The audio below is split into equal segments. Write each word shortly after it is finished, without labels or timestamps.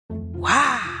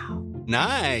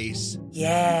Nice.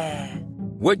 Yeah.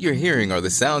 What you're hearing are the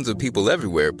sounds of people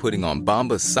everywhere putting on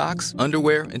Bombas socks,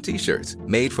 underwear, and T-shirts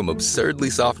made from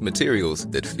absurdly soft materials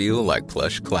that feel like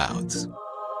plush clouds.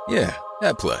 Yeah,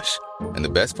 that plush. And the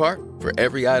best part? For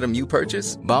every item you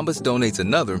purchase, Bombas donates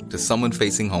another to someone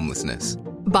facing homelessness.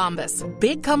 Bombas.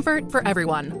 Big comfort for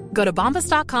everyone. Go to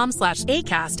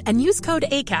bombas.com/ACAST and use code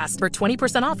ACAST for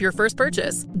 20% off your first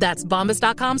purchase. That's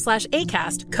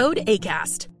bombas.com/ACAST. Code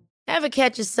ACAST. Ever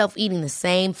catch yourself eating the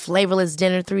same flavorless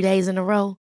dinner 3 days in a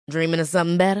row? Dreaming of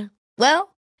something better?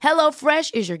 Well,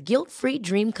 HelloFresh is your guilt-free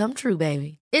dream come true,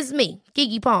 baby. It's me,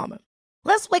 Keke Palmer.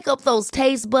 Let's wake up those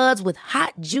taste buds with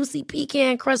hot, juicy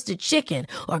pecan-crusted chicken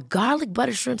or garlic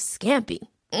butter shrimp scampi.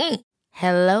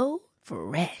 Hello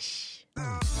Fresh.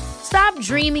 Stop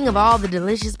dreaming of all the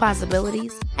delicious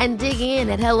possibilities and dig in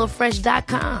at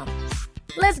HelloFresh.com.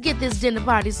 Let's get this dinner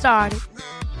party started.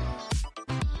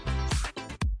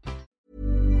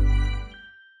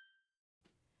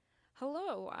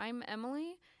 Hello, I'm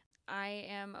Emily. I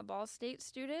am a Ball State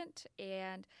student,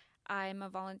 and I'm a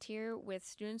volunteer with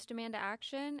Students Demand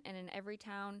Action and an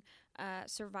Everytown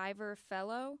Survivor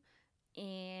Fellow.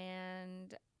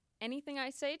 And anything I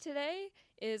say today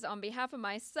is on behalf of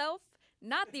myself,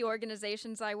 not the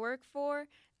organizations I work for.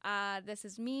 This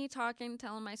is me talking,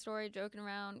 telling my story, joking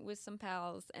around with some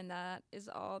pals, and that is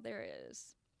all there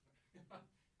is.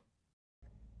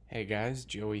 Hey guys,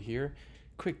 Joey here.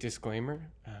 Quick disclaimer,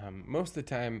 most of the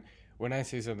time when I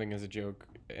say something as a joke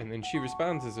and then she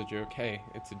responds as a joke, hey,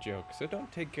 it's a joke. So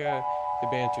don't take the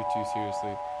banter too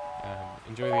seriously.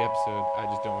 Enjoy the episode. I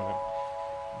just don't want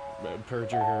to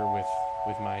perjure her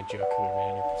with my jocular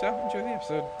manner. So enjoy the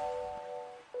episode.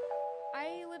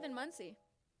 I live in Muncie.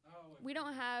 We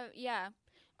don't have, yeah.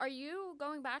 Are you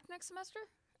going back next semester?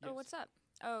 Yes. Or what's up?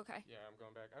 Oh, okay. Yeah, I'm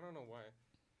going back. I don't know why.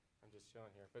 I'm just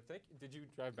chilling here. But did you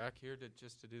drive back here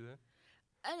just to do that?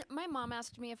 My mom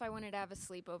asked me if I wanted to have a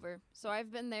sleepover, so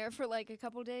I've been there for like a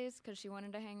couple days because she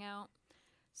wanted to hang out.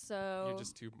 So You're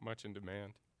just too much in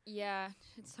demand. Yeah,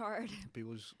 it's hard.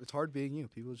 It's hard being you.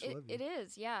 People just love you. It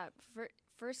is, yeah.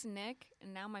 First Nick,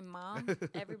 and now my mom.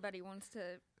 Everybody wants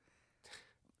to.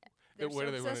 They're What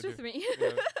do they obsessed wanna with do? me. Yeah,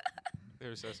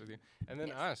 they're obsessed with you. And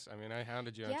then us. I mean, I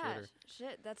hounded you on Twitter.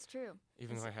 Shit, that's true.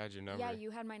 Even though I had your number. Yeah, you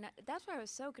had my. That's why I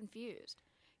was so confused.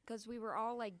 Because we were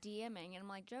all like DMing, and I'm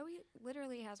like, Joey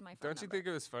literally has my phone Don't you number. think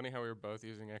it was funny how we were both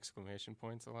using exclamation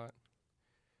points a lot?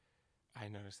 I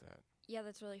noticed that. Yeah,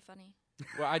 that's really funny.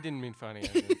 Well, I didn't mean funny.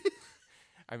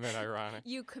 I meant ironic.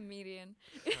 You comedian.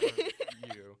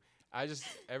 You. I just,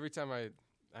 every time I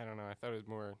don't know, I thought it was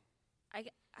more.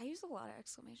 I use a lot of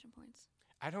exclamation points.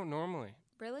 I don't normally.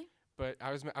 Really? But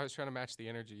I was trying to match the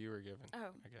energy you were giving.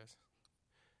 Oh. I guess.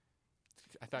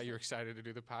 I thought you were excited to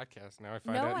do the podcast. Now I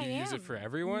find out you use it for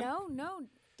everyone? No,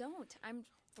 don't. I'm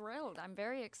thrilled. I'm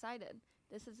very excited.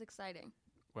 This is exciting.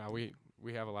 Well, we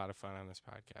have a lot of fun on this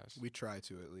podcast. We try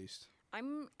to, at least.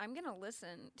 I'm going to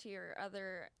listen to your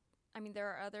other... I mean, there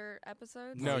are other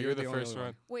episodes? No, you're the first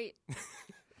one. Wait.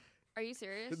 Are you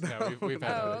serious? No, we've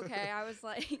had others. Okay. I was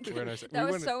like...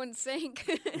 that was so in sync.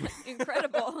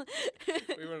 Incredible.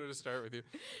 We wanted to start with you.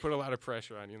 Put a lot of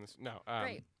pressure on you. No.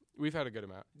 Great. We've had a good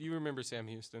amount. Do you remember Sam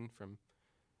Houston from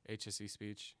HSE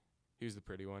Speech? He was the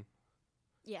pretty one.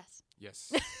 Yes.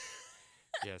 Yes.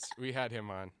 Yes, we had him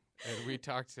on. And we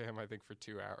talked to him, I think, for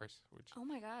 2 hours. Which Oh,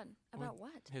 my God. About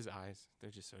what? His eyes.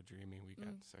 They're just so dreamy. We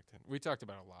got sucked in. We talked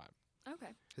about a lot.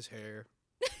 Okay. His hair.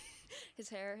 His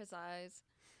hair, his eyes.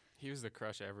 He was the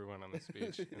crush of everyone on the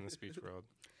speech, in the speech world.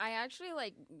 I actually,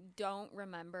 don't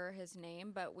remember his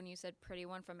name, but when you said pretty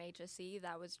one from HSE,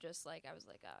 that was just I was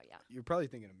like, oh, yeah. You're probably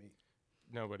thinking of me.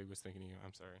 Nobody was thinking of you.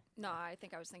 I'm sorry. No, I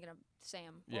think I was thinking of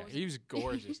Sam. Yeah, he was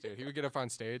gorgeous, dude. He would get up on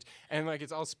stage, and,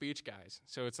 it's all speech guys.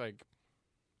 So it's I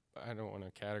don't want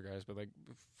to categorize, but,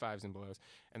 fives and belows.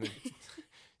 And then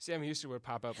Sam Houston would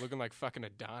pop up looking like fucking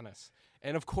Adonis.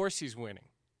 And, of course, he's winning.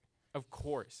 Of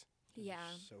course. Yeah.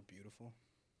 So beautiful.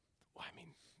 Well, I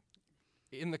mean,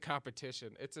 in the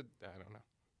competition, I don't know.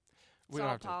 It's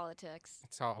all politics.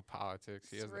 It's all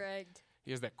politics. It's rigged.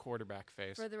 He has that quarterback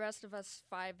face. For the rest of us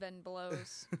five and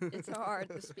belows, it's hard,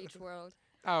 the speech world.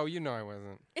 Oh, you know I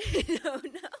wasn't. No,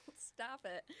 stop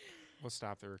it. We'll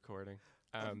stop the recording.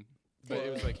 But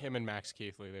it was him and Max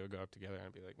Keithley. They would go up together and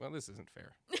I'd be like, well, this isn't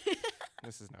fair.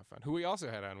 This is not fun. Who we also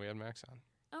had on. We had Max on.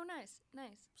 Oh, nice.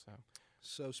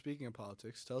 So speaking of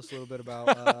politics, tell us a little bit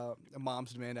about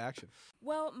Moms Demand Action.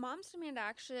 Well, Moms Demand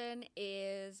Action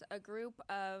is a group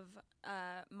of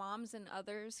moms and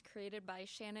others created by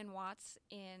Shannon Watts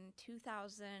in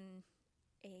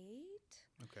 2008.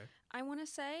 Okay. I want to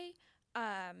say.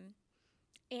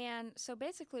 And so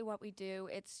basically what we do,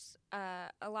 it's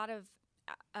a lot of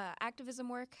activism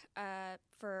work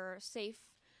for safe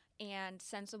and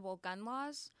sensible gun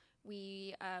laws.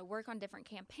 We work on different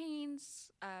campaigns,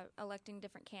 electing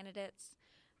different candidates.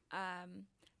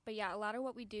 But yeah, a lot of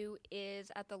what we do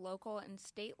is at the local and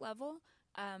state level.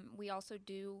 We also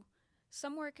do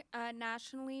some work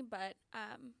nationally, but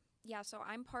yeah, so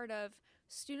I'm part of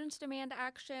Students Demand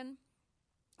Action,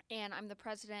 and I'm the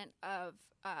president of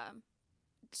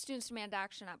Students Demand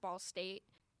Action at Ball State.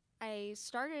 I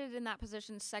started in that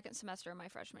position second semester of my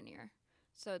freshman year,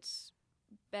 so it's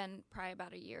been probably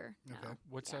about a year now.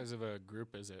 What size of a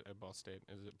group is it at Ball State?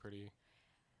 Is it pretty?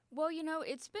 Well,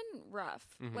 it's been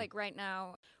rough. Like right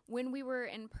now, when we were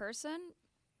in person,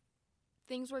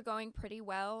 things were going pretty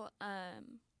well.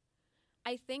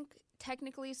 I think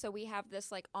technically, so we have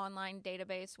this like online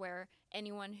database where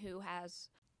anyone who has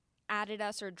added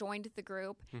us or joined the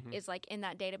group is like in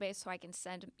that database, so I can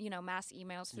send mass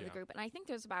emails to the group, and I think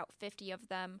there's about 50 of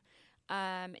them.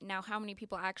 Now, how many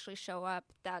people actually show up,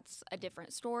 that's a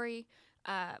different story,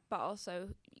 but also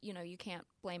you can't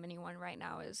blame anyone right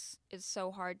now. Is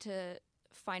so hard to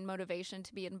find motivation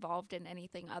to be involved in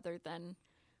anything other than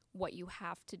what you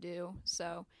have to do.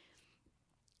 So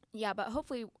yeah, but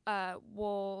hopefully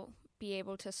we'll be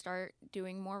able to start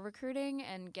doing more recruiting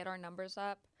and get our numbers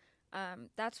up.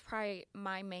 That's probably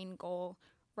my main goal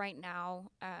right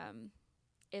now,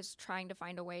 is trying to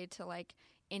find a way to like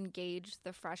engage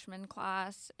the freshman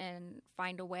class and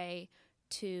find a way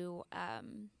to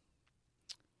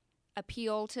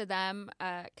appeal to them,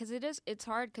 because it's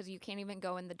hard because you can't even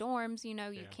go in the dorms, you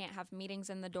can't have meetings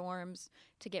in the dorms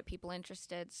to get people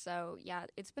interested. So yeah,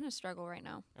 it's been a struggle right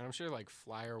now. And I'm sure like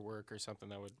flyer work or something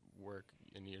that would work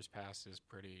in years past is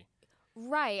pretty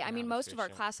right. I mean, most of our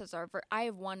efficient. classes are I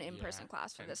have one in-person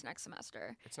class for this next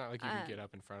semester. It's not like you can get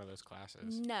up in front of those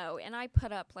classes. No, and I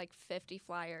put up like 50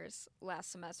 flyers last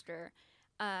semester.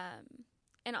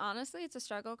 And honestly, it's a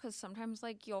struggle because sometimes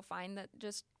like you'll find that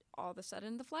just all of a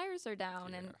sudden the flyers are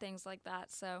down and things like that.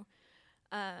 So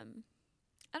I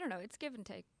don't know. It's give and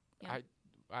take. Yeah.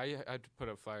 I had to put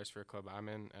up flyers for a club I'm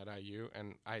in at IU,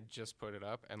 and I just put it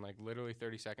up, and like literally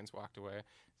 30 seconds walked away,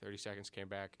 30 seconds came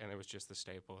back, and it was just the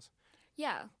staples.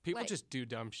 Yeah. People just do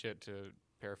dumb shit to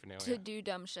paraphernalia. To do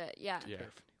dumb shit, yeah. Yeah.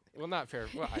 Well, not fair.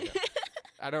 Well,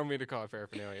 I don't mean to call it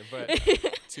paraphernalia, but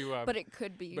to. But it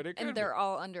could be. But it could and they're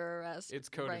all under arrest. It's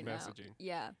coded right messaging. Now.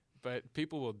 Yeah. But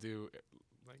people will do,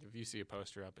 like, if you see a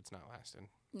poster up, it's not lasting.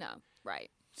 No, right.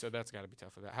 So that's got to be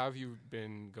tough with that. How have you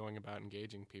been going about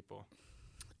engaging people?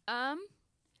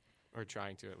 Or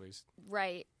trying to, at least.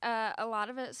 Right. A lot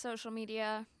of it social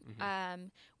media. Mm-hmm.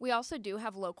 We also do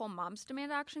have local Moms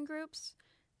Demand Action groups.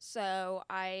 So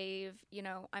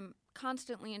I'm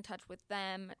constantly in touch with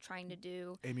them, trying to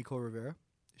do. Amy Cole Rivera.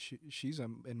 She's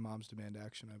in Moms Demand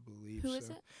Action, I believe. Who is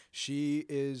it? She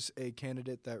is a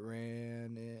candidate that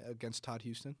ran against Todd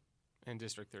Houston. In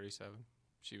District 37.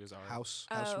 She was our House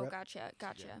Oh, rep.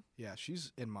 gotcha. Yeah,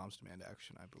 she's in Moms Demand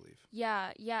Action, I believe.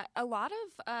 Yeah. A lot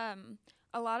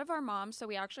of our moms. So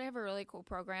we actually have a really cool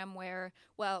program where,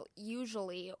 well,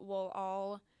 usually we'll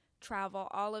all travel.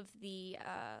 All of the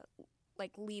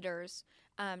leaders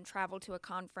travel to a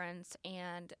conference,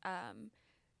 and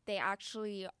they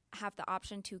actually have the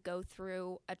option to go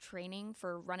through a training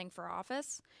for running for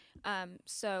office.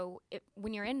 So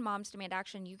when you're in Moms Demand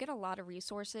Action, you get a lot of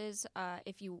resources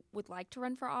if you would like to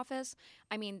run for office.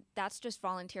 I mean, that's just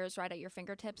volunteers right at your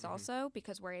fingertips also,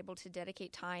 because we're able to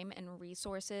dedicate time and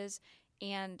resources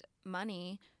and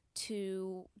money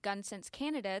to gun sense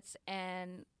candidates.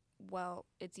 And, well,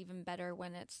 it's even better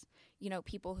when it's,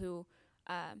 people who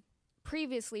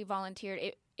previously volunteered.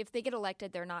 If they get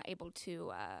elected, they're not able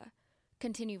to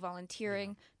continue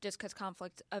volunteering just because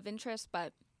conflict of interest.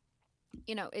 But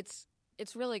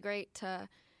it's really great to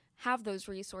have those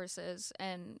resources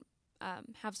and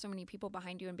have so many people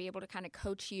behind you and be able to kind of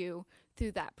coach you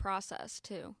through that process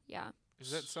too. Yeah.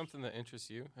 Is that something that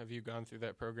interests you? Have you gone through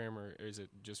that program, or is it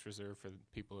just reserved for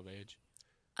people of age?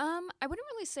 I wouldn't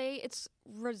really say it's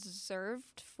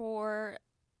reserved for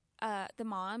the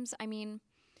moms. I mean,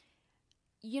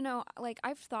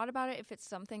 I've thought about it if it's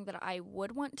something that I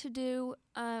would want to do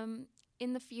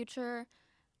in the future.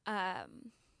 I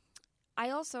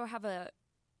also have a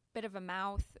bit of a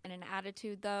mouth and an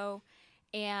attitude, though,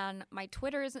 and my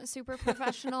Twitter isn't super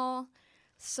professional,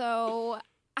 so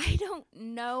I don't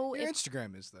know. Your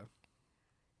Instagram is, though.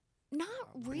 Not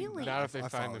really. Not if they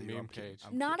find the meme page.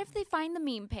 Not if they find the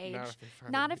meme page.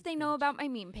 Not if they know about my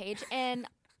meme page. And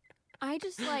I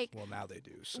just Well, now they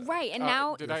do. So. Right, and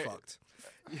now you're fucked.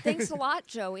 Thanks a lot,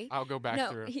 Joey. I'll go back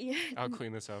No, through. yeah. I'll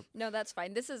clean this up. No, that's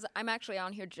fine. I'm actually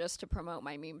on here just to promote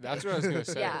my meme page. That's what I was going to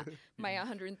say. Yeah, my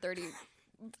 130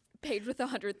 page with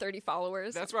 130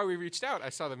 followers. That's why we reached out. I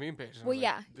saw the meme page. And I well, was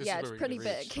yeah, like, this yeah, is it's where we pretty get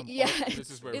the big. reach. Yeah,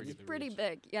 This is where we it's get the pretty reach.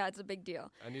 big. Yeah, it's a big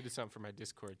deal. I needed something for my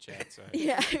Discord chat. So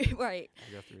Yeah, right.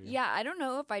 I go through you. Yeah, I don't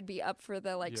know if I'd be up for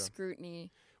the Yeah.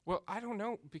 scrutiny. Well, I don't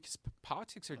know because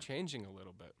politics are changing a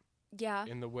little bit Yeah,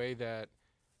 in the way that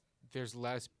there's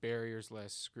less barriers,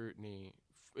 less scrutiny.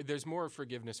 There's more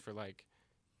forgiveness for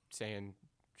saying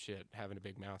shit, having a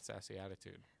big mouth, sassy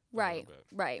attitude. a little right, bit.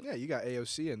 right. Yeah, you got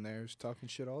AOC in there who's talking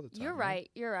shit all the time. You're right.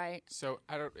 You're right. So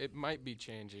it might be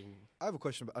changing. I have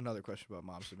another question about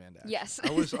Moms Demand Action. Yes.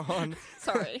 I was on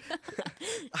Sorry.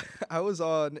 I was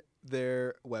on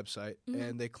their website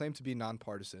and they claim to be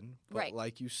nonpartisan, but Right.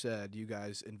 like you said, you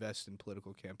guys invest in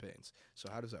political campaigns. So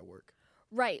how does that work?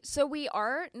 Right. So we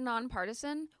are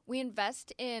nonpartisan. We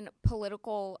invest in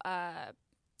political,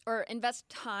 or invest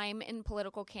time in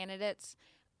political candidates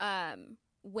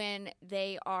when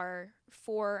they are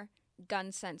for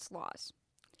gun sense laws.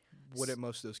 What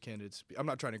most of those candidates be? I'm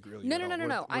not trying to grill you. No, at no, no, all.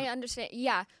 no, What- no. I understand.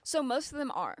 Yeah. So most of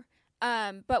them are.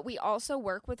 But we also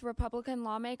work with Republican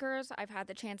lawmakers. I've had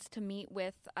the chance to meet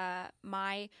with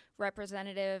my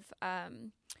representative,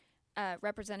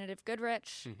 Representative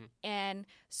Goodrich. And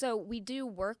so we do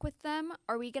work with them.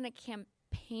 Are we going to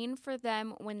campaign for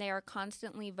them when they are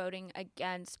constantly voting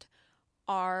against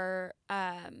our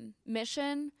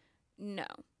mission? No.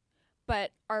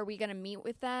 But are we going to meet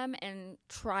with them and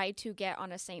try to get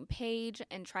on a same page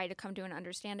and try to come to an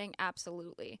understanding?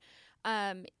 Absolutely.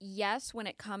 Yes, when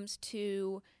it comes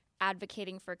to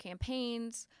advocating for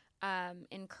campaigns,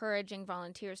 encouraging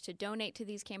volunteers to donate to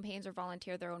these campaigns or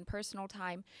volunteer their own personal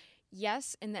time,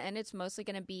 yes, in the end, it's mostly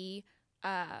going to be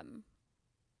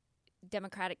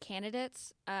Democratic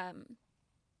candidates.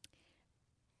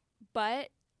 But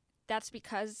that's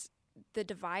because the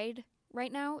divide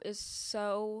right now is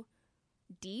so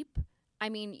deep. I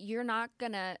mean, you're not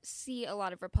going to see a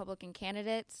lot of Republican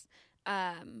candidates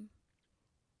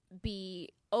be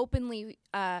openly,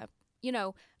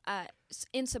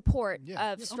 in support Yeah,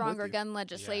 I'm of with stronger you. gun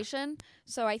legislation.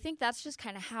 So I think that's just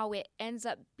kind of how it ends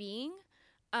up being.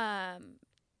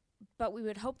 But we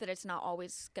would hope that it's not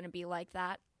always going to be like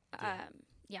that.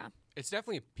 Yeah. It's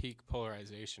definitely a peak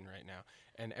polarization right now.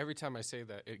 And every time I say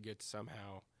that, it gets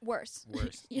somehow Worse.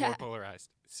 worse, Yeah. more polarized.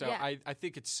 So Yeah. I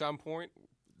think at some point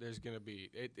there's going to be,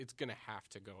 it's going to have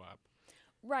to go up.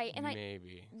 Right. And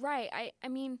Maybe. I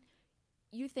mean,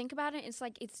 you think about it, it's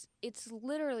like it's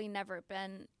literally never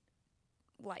been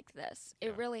like this. It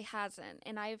Yeah. really hasn't.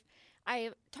 And I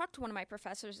talked to one of my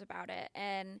professors about it,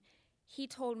 and he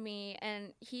told me,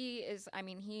 and he is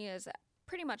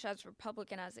pretty much as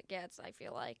Republican as it gets, I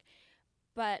feel like.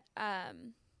 But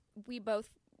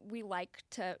we like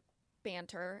to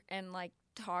banter and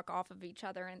talk off of each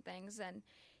other and things, and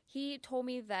he told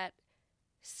me that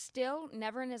still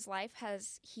never in his life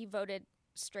has he voted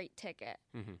straight ticket,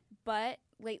 but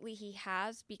lately he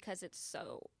has because it's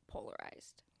so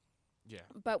polarized. Yeah.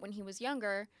 But when he was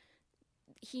younger,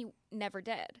 he never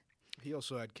did. He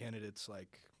also had candidates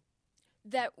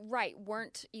That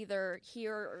weren't either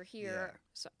here or here. Yeah.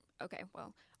 So okay,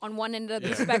 well, on one end of the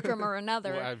Yeah. spectrum or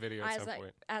another. We'll add video at some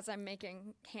point. As I'm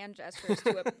making hand gestures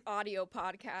to an audio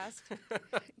podcast.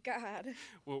 God.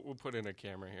 We'll put in a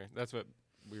camera here. That's what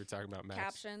we were talking about, Max.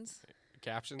 Captions.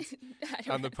 Captions I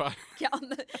don't on the know. pod. Yeah, on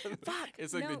the fuck.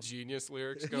 It's like no. the Genius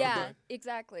lyrics going Yeah, by.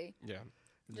 exactly. Yeah.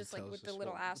 Just with the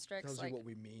little asterisks, tells you what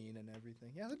we mean and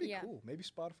everything. Yeah, that'd be Yeah. cool. Maybe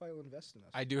Spotify will invest in us.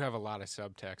 I do have a lot of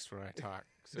subtext when I talk,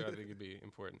 so I think it'd be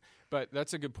important. But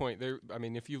that's a good point.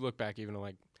 If you look back even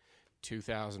to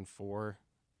 2004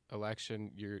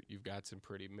 election, you've got some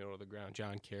pretty middle of the ground.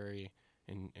 John Kerry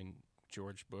and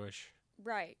George Bush,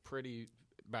 Right. pretty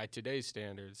by today's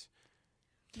standards,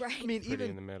 Right. I mean, pretty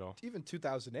in the middle. even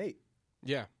 2008,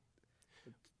 Yeah.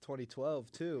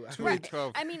 2012 too. Right.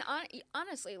 2012. I mean,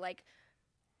 honestly,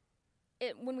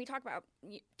 when we talk about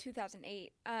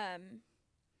 2008,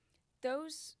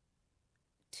 those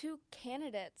two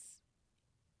candidates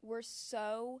were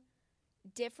so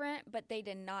different, but they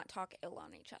did not talk ill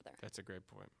on each other. That's a great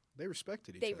point. They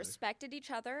respected each They other. respected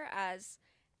each other as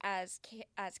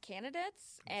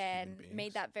candidates and beings.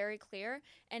 made that very clear.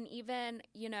 And even,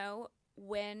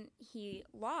 when he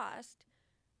lost,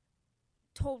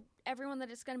 told everyone that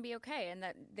it's going to be okay and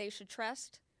that they should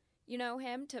trust,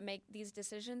 him to make these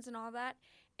decisions and all that.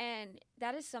 And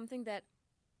that is something that,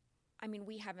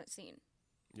 we haven't seen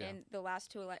Yeah. in the last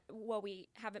two we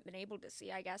haven't been able to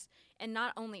see, I guess. And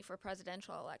not only for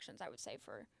presidential elections, I would say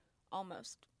for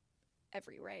almost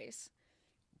every race.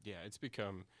 Yeah, it's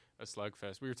become a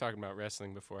slugfest. We were talking about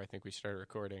wrestling before I think we started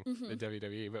recording Mm-hmm. the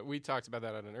WWE, but we talked about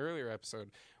that on an earlier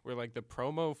episode where like the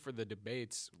promo for the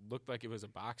debates looked like it was a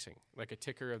boxing, like a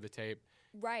ticker of the tape.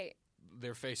 Right.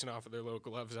 They're facing off with their little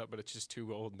gloves up, but it's just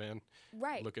two old men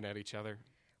Right. looking at each other.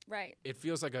 Right. It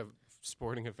feels like a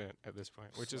sporting event at this point,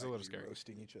 which is a little Slightly scary.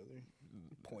 roasting each other,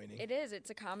 pointing. It is. It's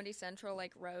a Comedy Central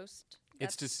like roast.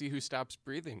 It's to see who stops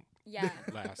breathing Yeah.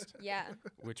 last, Yeah.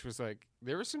 which was like,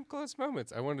 there were some close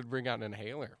moments. I wanted to bring out an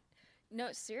inhaler.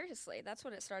 No, seriously, that's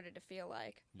what it started to feel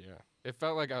like. Yeah. It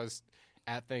felt like I was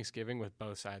at Thanksgiving with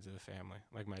both sides of the family,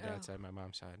 like my dad's Oh. side, my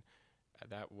mom's side.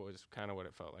 That was kind of what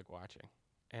it felt like watching.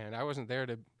 And I wasn't there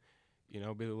to,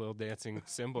 be the little dancing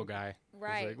cymbal guy. It was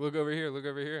Right. like, look over here, look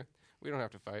over here. We don't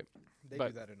have to fight. They but-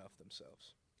 do that enough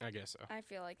themselves. I guess so. I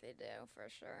feel like they do, for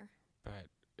sure. But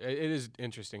it is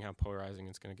interesting how polarizing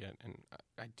it's going to get. And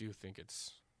I do think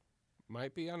it's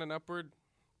might be on an upward,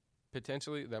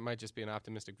 potentially. That might just be an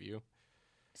optimistic view.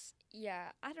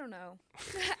 Yeah, I don't know.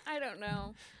 I don't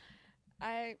know.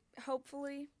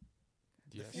 Hopefully.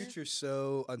 Yes. The future's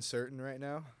so uncertain right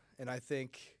now, and I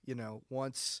think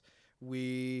once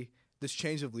this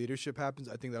change of leadership happens,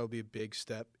 I think that'll be a big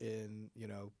step in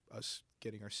us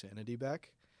getting our sanity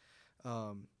back.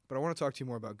 But I want to talk to you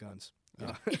more about guns.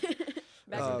 Yeah.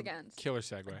 Back to the guns. Killer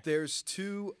segue. There's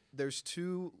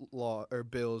two law or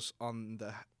bills on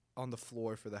the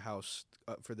floor for the House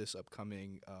for this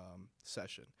upcoming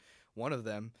session. One of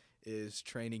them is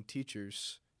training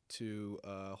teachers to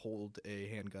hold a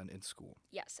handgun in school.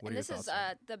 Yes, What and are your this is thoughts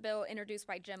on the bill introduced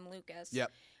by Jim Lucas.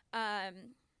 Yep.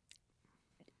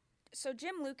 So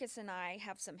Jim Lucas and I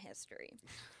have some history.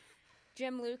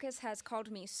 Jim Lucas has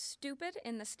called me stupid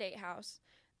in the State House,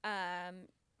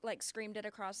 screamed it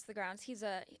across the grounds. He's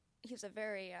a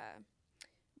very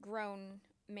grown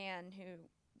man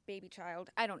baby child.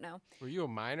 I don't know. Were you a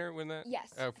minor when that?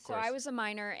 Yes. Of So course. I was a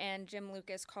minor, and Jim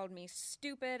Lucas called me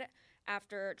stupid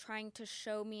after trying to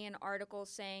show me an article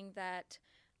saying that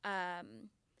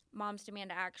Moms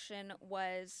Demand Action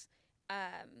was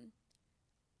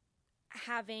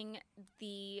having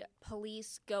the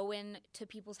police go in to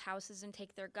people's houses and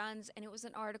take their guns, and it was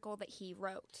an article that he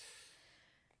wrote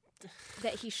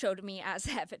that he showed me as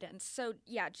evidence. So,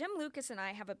 yeah, Jim Lucas and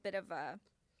I have a bit of a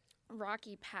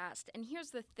rocky past. And here's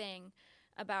the thing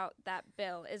about that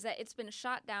bill is that it's been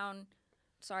shot down.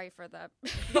 Sorry for the...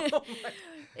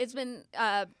 It's been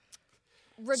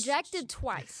rejected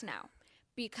twice now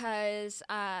because,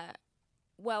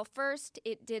 first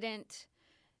it didn't...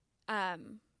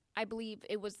 I believe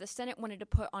it was the Senate wanted to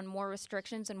put on more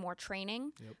restrictions and more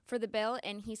training for the bill,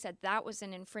 and he said that was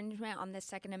an infringement on the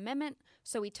Second Amendment,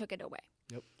 so he took it away.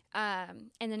 Yep. And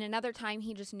then another time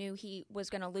he just knew he was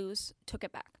going to lose, took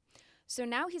it back. So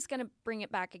now he's going to bring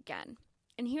it back again.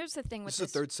 And here's the thing with This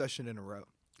is the third session in a row.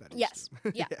 That is Yes.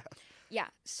 true. Yeah. Yeah.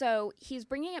 So he's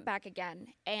bringing it back again,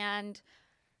 and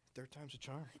Third time's a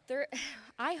charm.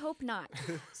 I hope not.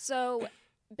 So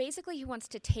basically he wants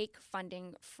to take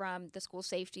funding from the school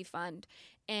safety fund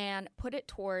and put it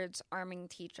towards arming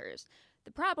teachers.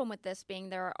 The problem with this being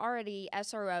there are already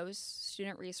SROs,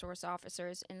 student resource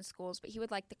officers, in schools, but he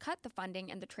would like to cut the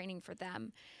funding and the training for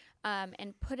them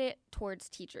and put it towards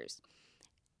teachers.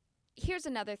 Here's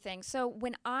another thing. So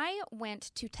when I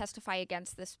went to testify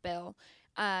against this bill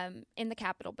in the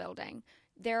Capitol building,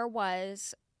 there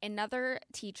was another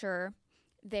teacher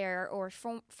there, or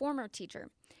former teacher,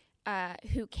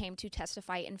 who came to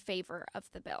testify in favor of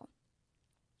the bill.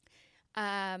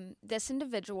 This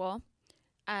individual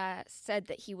said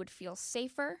that he would feel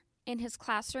safer in his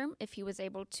classroom if he was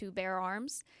able to bear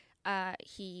arms.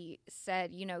 He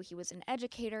said, he was an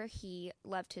educator. He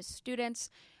loved his students.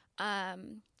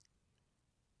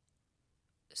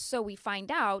 So we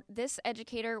find out this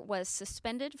educator was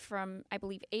suspended from, I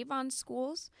believe, Avon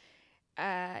schools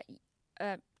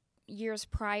years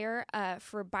prior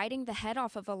for biting the head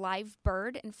off of a live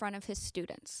bird in front of his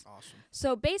students. Awesome.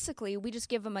 So basically, we just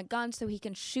give him a gun so he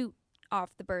can shoot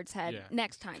off the bird's head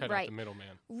next time, Cut right? out the middleman.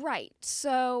 Right.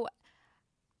 So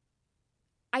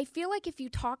I feel like if you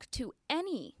talk to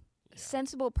any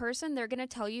sensible person, they're going to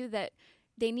tell you that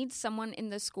they need someone in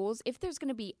the schools. If there's going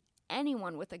to be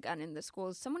anyone with a gun in the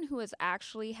schools, someone who has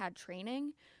actually had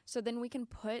training, so then we can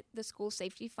put the school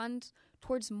safety funds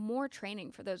towards more training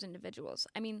for those individuals.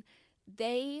 I mean,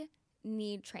 they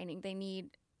need training. They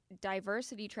need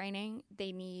diversity training.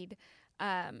 They need,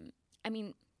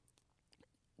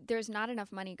 there's not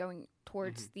enough money going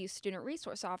towards these student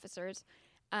resource officers.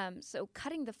 So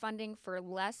cutting the funding for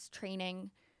less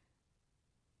training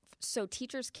so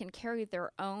teachers can carry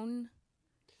their own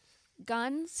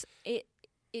guns, it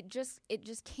just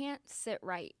can't sit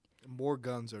right. More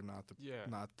guns are not the Yeah.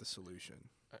 not the solution.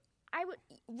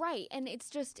 Right, and it's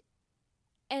just,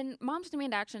 and Moms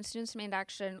Demand Action, Students Demand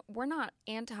Action, we're not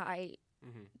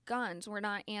anti-guns. We're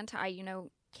not anti,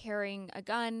 carrying a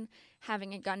gun,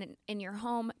 having a gun in your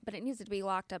home, but it needs to be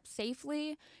locked up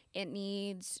safely. It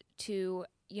needs to,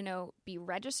 be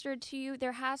registered to you.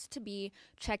 There has to be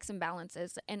checks and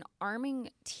balances, and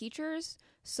arming teachers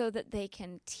so that they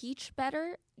can teach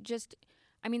better.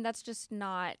 That's just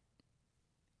not,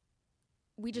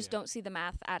 we just don't see the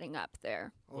math adding up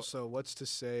there. Also, what's to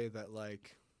say that,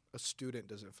 like, a student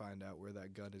doesn't find out where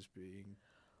that gun is being...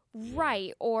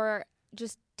 Right, or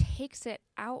just takes it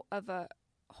out of a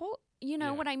whole,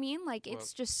 what I mean? Like,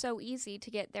 it's just so easy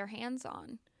to get their hands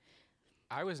on.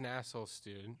 I was an asshole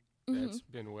student that's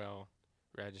been well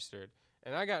registered,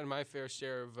 and I got in my fair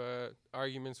share of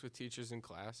arguments with teachers in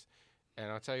class,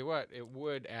 and I'll tell you what, it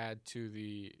would add to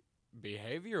the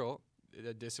behavioral,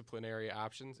 the disciplinary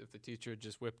options if the teacher had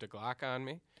just whipped a Glock on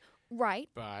me. Right.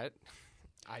 But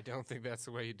I don't think that's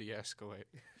the way you de-escalate.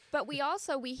 But we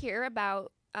hear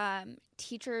about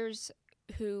teachers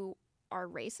who are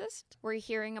racist. We're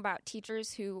hearing about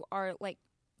teachers who are, like,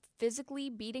 physically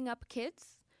beating up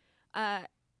kids,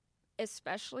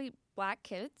 especially black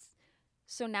kids.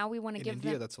 So now we want to give them... In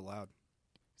India, that's allowed.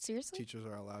 Seriously? Teachers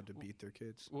are allowed to beat their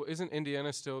kids. Well, isn't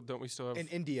Indiana still... Don't we still have... In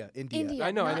India.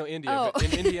 I know India. Oh. But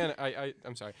in Indiana,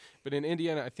 I'm sorry. But in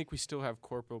Indiana, I think we still have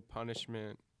corporal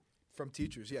punishment... From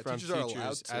teachers, yeah. From teachers are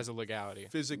allowed to as a legality.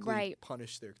 physically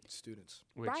punish their students.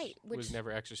 Which which was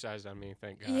never exercised on me,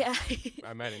 thank God. Yeah.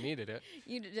 I might have needed it.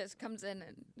 You just comes in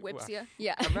and whips Well, you.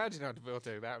 Yeah. Imagine how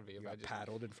debilitating that would be. You If I got just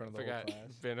paddled in front of the whole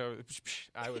class. been over,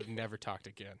 I would have never talked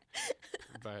again.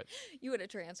 But You would have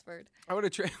transferred. I would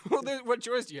have well, what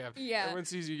choice do you have? Yeah. Everyone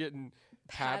sees you getting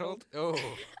paddled. Oh,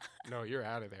 no, you're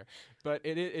out of there. But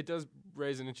it does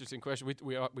raise an interesting question.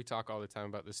 We talk all the time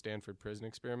about the Stanford prison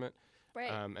experiment. Right.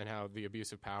 And how the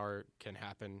abuse of power can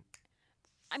happen.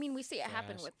 I mean, we see it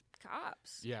happen fast. with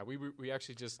cops. Yeah, we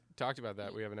actually just talked about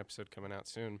that. We have an episode coming out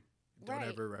soon. Don't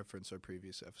ever reference our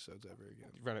previous episodes ever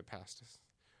again. Run it past us.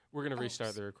 We're going to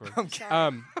restart the recording. I'm kidding.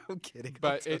 I'm kidding.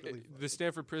 But I'm totally the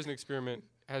Stanford prison experiment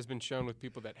has been shown with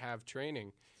people that have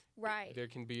training. Right. There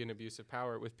can be an abuse of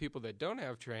power. With people that don't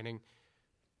have training,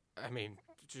 I mean,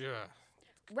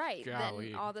 Right.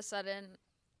 golly. Then all of a sudden,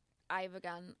 I have a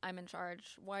gun. I'm in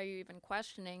charge. Why are you even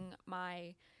questioning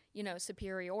my,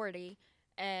 superiority?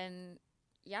 And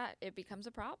yeah, it becomes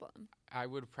a problem. I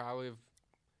would probably have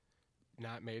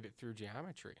not made it through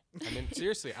geometry. I mean,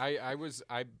 seriously, I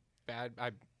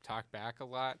talked back a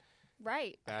lot.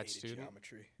 Right. Bad hated student.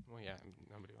 geometry. Well, yeah,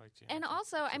 nobody liked geometry. And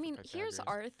also, I except for mean, here's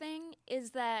Pythagoras. our thing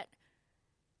is that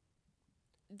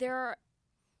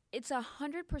it's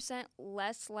 100%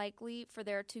 less likely for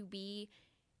there to be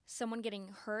someone getting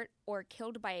hurt or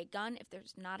killed by a gun if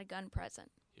there's not a gun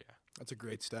present. Yeah. That's a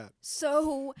great stat.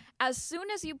 So as soon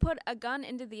as you put a gun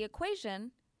into the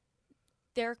equation,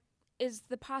 there is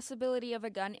the possibility of a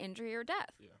gun injury or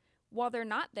death. Yeah. While they're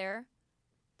not there,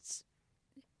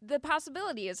 the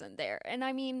possibility isn't there. And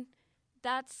I mean,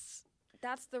 that's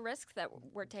the risk that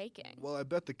we're taking. Well, I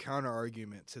bet the counter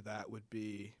argument to that would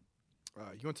be,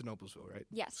 you went to Noblesville, right?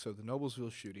 Yes. So the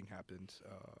Noblesville shooting happened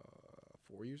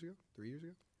 4 years ago? 3 years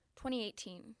ago?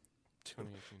 2018.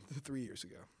 2018. 3 years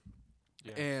ago.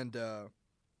 Yeah. And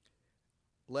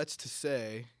let's to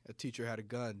say a teacher had a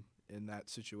gun in that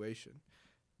situation,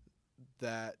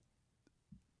 that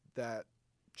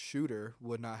shooter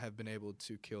would not have been able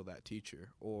to kill that teacher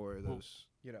or those,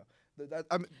 No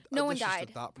one that's just a died.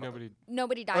 thought problem.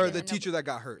 Nobody died. Or in the a teacher that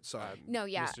got hurt, sorry. No,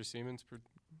 yeah. Mr. Siemens,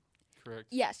 correct?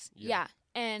 Yes, Yeah.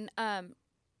 yeah. And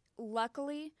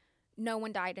luckily, no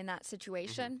one died in that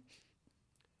situation.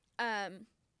 And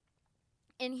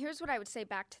here's what I would say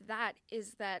back to that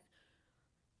is that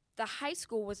the high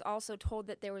school was also told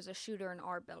that there was a shooter in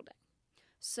our building.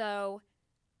 So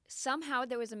somehow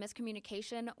there was a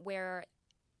miscommunication where,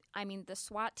 the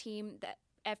SWAT team, the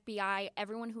FBI,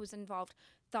 everyone who was involved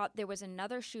thought there was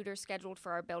another shooter scheduled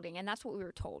for our building, and that's what we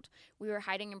were told. We were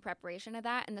hiding in preparation of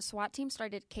that, and the SWAT team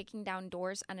started kicking down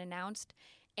doors unannounced.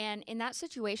 And in that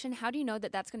situation, how do you know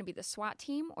that that's going to be the SWAT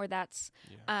team or that's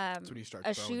That's when you start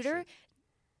a throwing shooter? shit.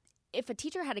 If a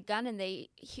teacher had a gun and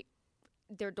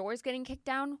their door's getting kicked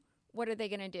down, what are they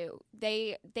going to do?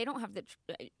 They don't have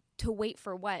to wait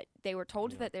for what? They were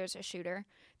told that there's a shooter.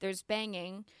 There's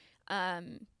banging.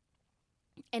 And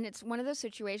it's one of those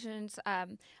situations, I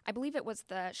believe it was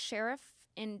the sheriff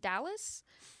in Dallas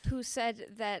who said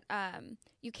that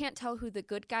you can't tell who the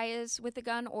good guy is with the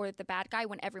gun or the bad guy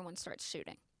when everyone starts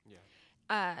shooting.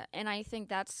 Yeah. And I think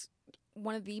that's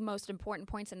one of the most important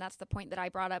points, and that's the point that I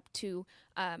brought up to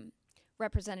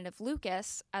Representative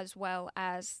Lucas, as well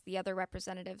as the other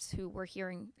representatives who were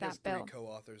hearing There's that bill. 3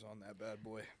 co-authors on that bad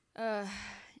boy.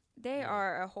 They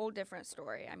are a whole different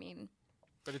story. I mean,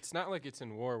 But it's not like it's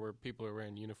in war where people are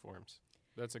wearing uniforms.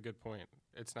 That's a good point.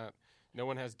 It's not. No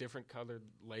one has different colored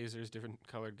lasers, different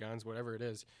colored guns, whatever it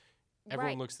is. Everyone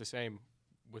Right. looks the same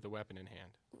with a weapon in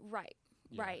hand. right,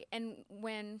 Yeah. right. And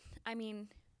when, I mean,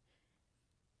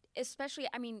 especially,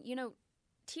 I mean,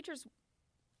 teachers,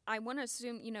 I want to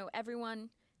assume, everyone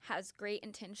has great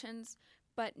intentions,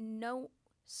 but no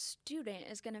student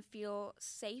is going to feel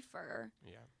safer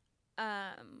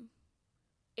Yeah.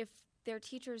 if their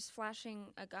teacher's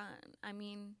flashing a gun. I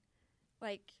mean,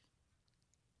 like,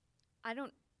 I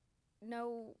don't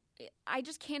know. I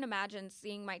just can't imagine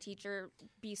seeing my teacher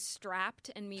be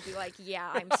strapped and me be like,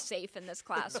 yeah, I'm safe in this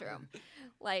classroom.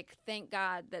 Like, thank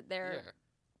God that they're,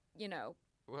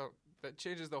 Well, that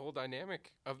changes the whole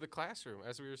dynamic of the classroom.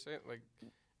 As we were saying, like,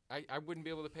 I wouldn't be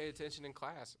able to pay attention in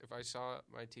class if I saw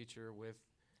my teacher with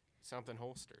something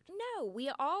holstered. no,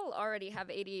 we all already have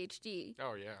ADHD.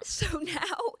 Oh, yeah. So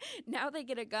now they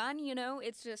get a gun,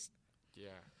 it's just, Yeah.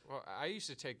 Well, I used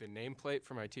to take the nameplate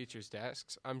from my teacher's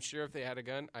desks. I'm sure if they had a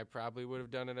gun, I probably would have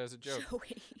done it as a joke.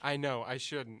 Joey. I know I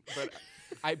shouldn't, but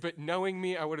but knowing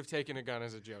me, I would have taken a gun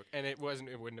as a joke, and it wouldn't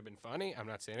have been funny. I'm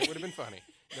not saying it would have been funny.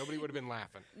 Nobody would have been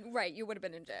laughing. Right, you would have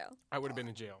been in jail. I would have been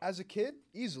in jail. As a kid,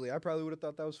 easily, I probably would have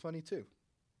thought that was funny too.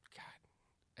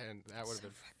 God, and that would have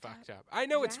been fucked up. I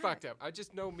know it's Yeah. fucked up. I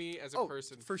just know me as a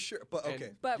person. for sure. But And-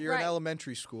 okay, But you're in right.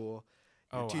 elementary school.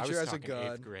 Your Oh, I teacher was has a talking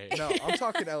gun. eighth grade. No, I'm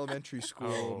talking elementary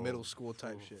school, Oh, middle school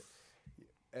type oof. shit.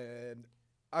 And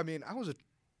I mean, I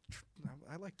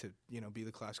like to, be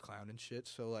the class clown and shit.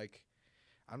 So like,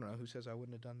 I don't know who says I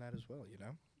wouldn't have done that as well.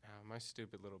 My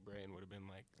stupid little brain would have been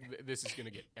like, "This is gonna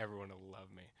get everyone to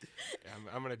love me.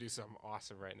 I'm gonna do something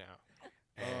awesome right now."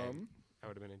 And I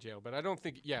would have been in jail. But I don't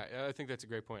think. Yeah, I think that's a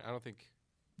great point. I don't think,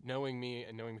 knowing me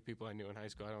and knowing the people I knew in high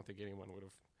school, I don't think anyone would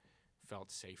have felt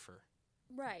safer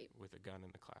Right. with a gun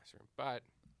in the classroom. But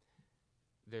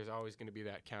there's always going to be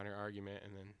that counter argument,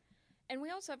 and then And we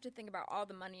also have to think about all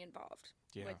the money involved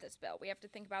Yeah. with this bill. We have to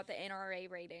think about the NRA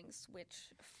ratings, which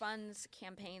funds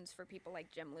campaigns for people like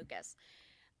Jim Lucas.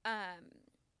 A+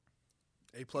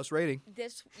 rating.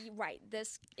 This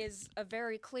is a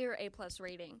very clear A+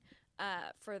 rating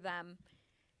for them.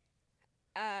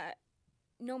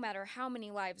 No matter how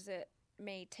many lives it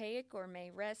may take or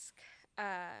may risk,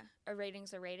 a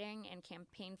rating's a rating, and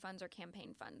campaign funds are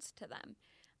campaign funds to them.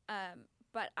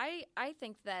 But I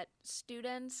think that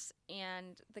students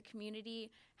and the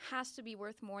community has to be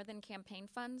worth more than campaign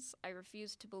funds. I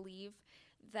refuse to believe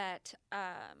that.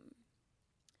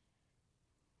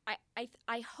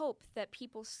 I hope that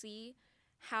people see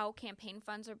how campaign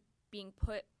funds are being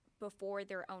put before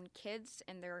their own kids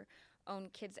and their own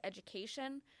kids'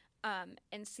 education,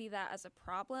 and see that as a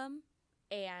problem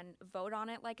and vote on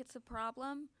it like it's a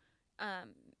problem,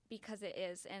 because it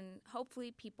is. And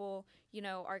hopefully people,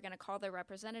 are going to call their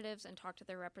representatives and talk to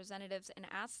their representatives and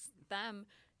ask them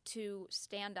to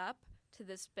stand up to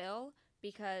this bill,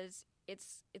 because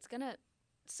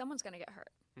someone's going to get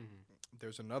hurt.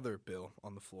 There's another bill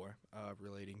on the floor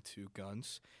relating to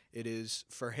guns. It is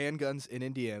for handguns in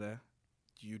Indiana.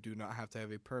 You do not have to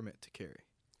have a permit to carry.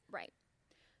 Right.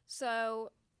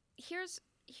 So here's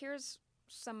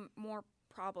some more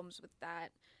problems with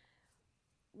that.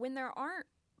 When there aren't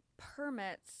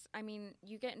permits, I mean,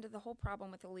 you get into the whole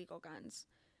problem with illegal guns.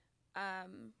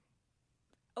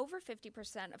 Over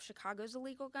 50% of Chicago's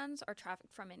illegal guns are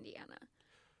trafficked from Indiana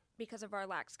because of our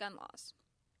lax gun laws.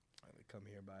 They come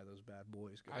here by those bad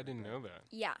boys. I didn't know that.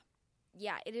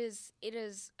 Yeah, it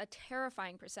is a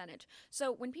terrifying percentage.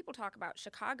 So when people talk about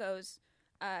Chicago's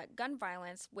gun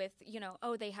violence with,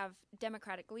 they have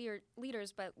Democratic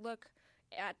leaders, but look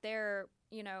at their,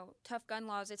 tough gun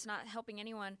laws, it's not helping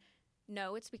anyone.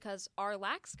 No, it's because our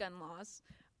lax gun laws.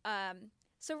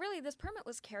 So really, this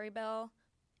permitless carry bill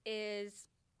is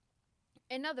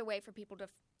another way for people to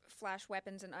flash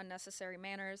weapons in unnecessary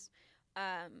manners.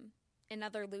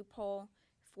 Another loophole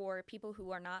for people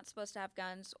who are not supposed to have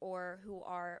guns or who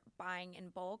are buying in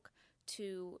bulk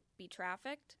to be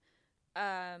trafficked.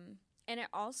 And it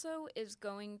also is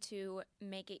going to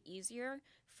make it easier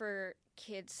for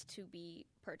kids to be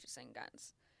purchasing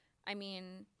guns. I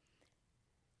mean,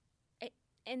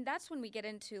 and that's when we get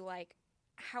into, like,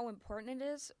 how important it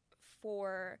is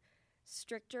for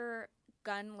stricter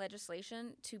gun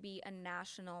legislation to be a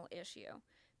national issue.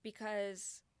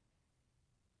 Because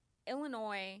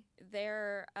Illinois,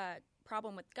 their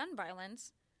problem with gun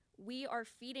violence, we are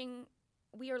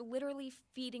literally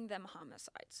feeding them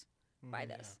homicides by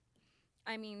this.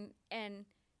 I mean, and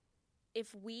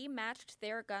if we matched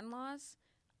their gun laws,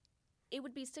 it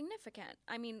would be significant.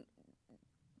 I mean,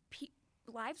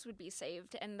 lives would be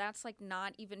saved, and that's like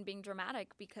not even being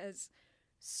dramatic because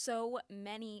so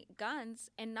many guns,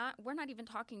 and we're not even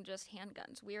talking just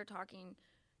handguns. We are talking,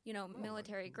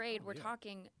 military grade. We're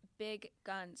talking big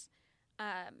guns,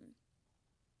 and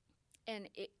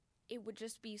it would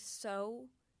just be so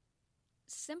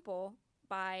simple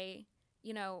by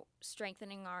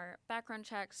strengthening our background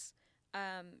checks,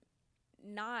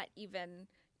 not even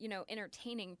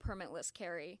entertaining permitless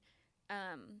carry.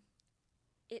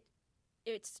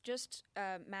 It's just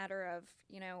a matter of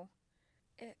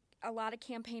a lot of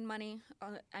campaign money.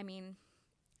 I mean,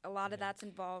 a lot of that's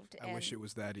involved. I wish it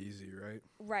was that easy, right?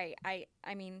 Right.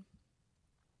 I mean,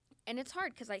 and it's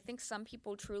hard because I think some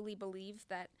people truly believe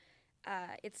that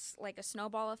it's like a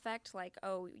snowball effect. Like,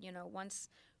 once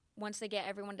they get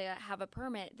everyone to have a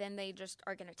permit, then they just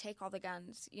are going to take all the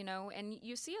guns, And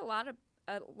you see a lot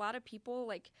of people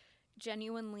like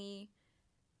genuinely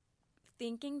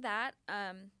thinking that,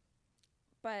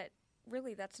 but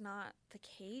really that's not the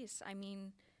case. I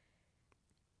mean,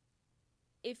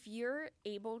 if you're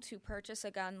able to purchase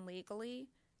a gun legally,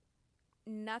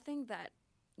 nothing that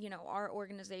our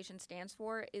organization stands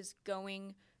for is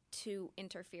going to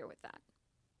interfere with that.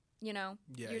 Yeah,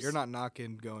 you're not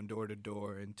going door to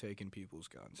door and taking people's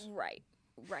guns. Right.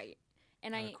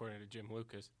 And according to Jim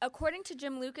Lucas. According to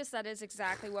Jim Lucas, that is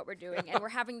exactly what we're doing, and we're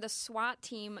having the SWAT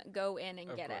team go in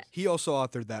and get it. He also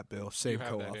authored that bill, same You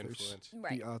have that co-authors. influence.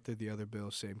 Right. He authored the other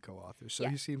bill, same co-authors. So Yeah.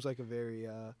 he seems like a very,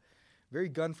 very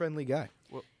gun-friendly guy.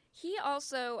 Well, He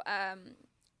also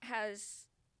has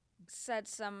said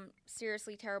some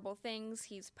seriously terrible things.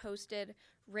 He's posted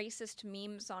racist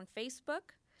memes on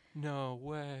Facebook. no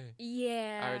way.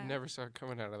 Yeah. I never saw it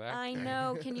coming out of that. I guy.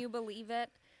 know. Can you believe it?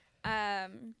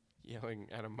 Yelling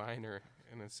at a minor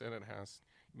in a Senate house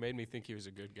made me think he was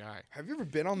a good guy. Have you ever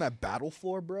been on that battle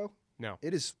floor, bro? No,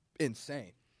 It is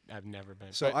insane. I've never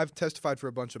been. So But I've testified for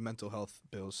a bunch of mental health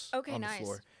bills Okay, on the nice.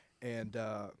 floor. And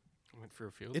I went for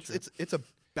a field it's trip. it's a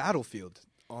battlefield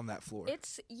on that floor.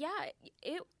 It's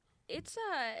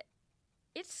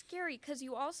scary because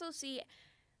you also see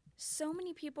so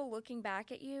many people looking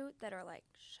back at you that are like,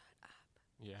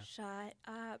 Yeah. shut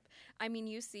up. I mean,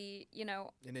 you see,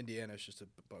 In Indiana, it's just a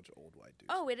bunch of old white dudes.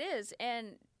 oh, it is.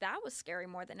 And that was scary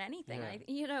more than anything.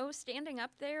 Yeah. Standing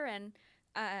up there and,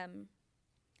 That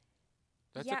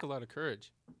yeah. took a lot of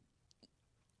courage.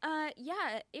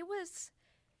 yeah, it was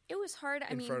hard.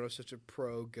 in front of such a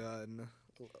pro-gun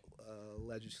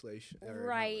legislation. or not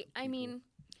Right. I people. mean,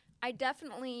 I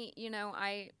definitely,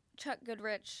 Chuck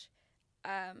Goodrich,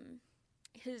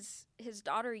 his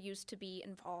daughter used to be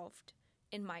involved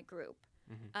in my group.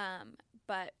 Mhm.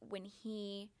 But when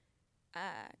he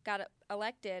got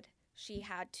elected, she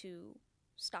had to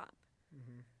stop.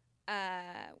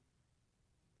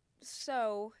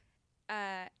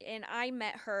 And I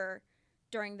met her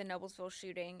during the Noblesville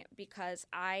shooting because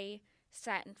I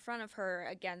sat in front of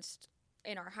her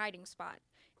in our hiding spot,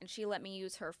 and she let me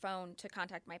use her phone to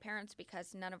contact my parents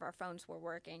because none of our phones were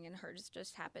working, and hers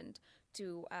just happened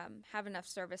to have enough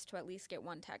service to at least get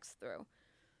one text through.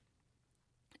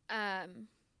 And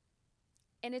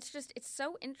it's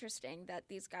so interesting that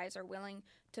these guys are willing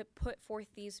to put forth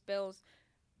these bills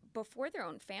before their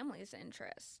own family's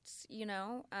interests,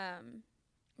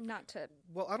 not to.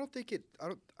 Well, I don't think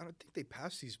they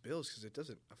pass these bills because it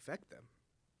doesn't affect them.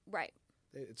 Right.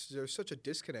 There's such a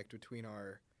disconnect between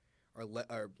our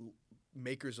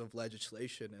makers of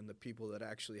legislation and the people that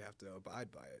actually have to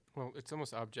abide by it. Well, it's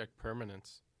almost object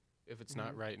permanence. If it's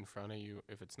not right in front of you,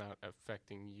 if it's not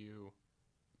affecting you,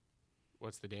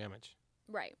 what's the damage?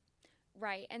 Right.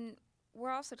 And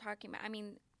we're also talking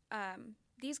about,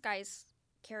 these guys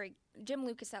carry, Jim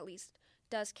Lucas at least,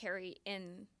 does carry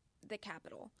in the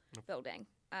Capitol building.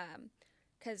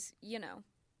 Because, You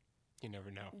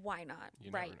never know. why not?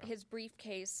 You never Right. know. His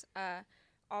briefcase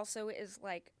also is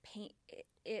like paint.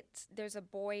 There's a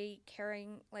boy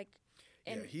carrying like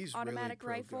an he's automatic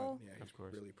really rifle. pro-gun. Yeah, Of he's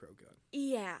course. really pro-gun.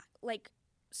 Yeah, like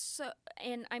so.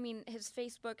 And his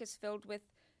Facebook is filled with,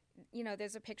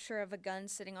 there's a picture of a gun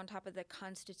sitting on top of the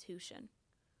Constitution.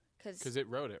 Because it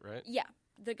wrote it, right? Yeah,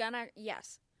 the gun.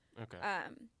 Yes. Okay.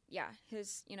 Yeah,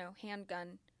 his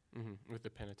handgun. With the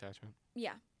pin attachment.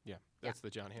 Yeah, Yeah. That's the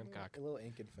John Hancock. A little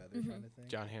ink and feather kind of thing.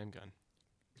 John Handgun.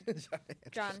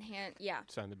 John Hand. Yeah,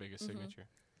 Signed the biggest signature.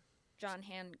 John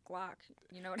Hand Glock.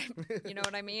 You know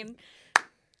what I mean.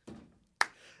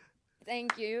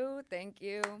 Thank you.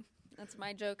 That's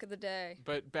my joke of the day.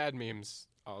 But bad memes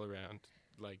all around.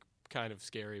 Like, kind of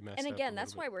scary, messed And up again, a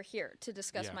that's little why we're here to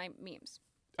discuss Yeah. my memes.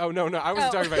 Oh no, I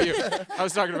wasn't talking about you. I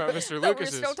was talking about Mr. Oh, we're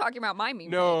Lucas's. still talking about my meme.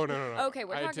 No. Okay,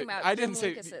 we're talking about I Jim didn't say.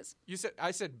 Lucas's.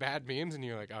 I said bad memes, and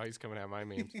you're like, oh, he's coming at my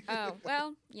memes. Oh,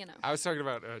 well, I was talking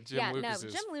about Jim Lucas's. No,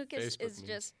 Jim Lucas Facebook is memes.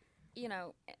 just,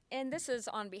 and this is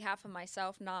on behalf of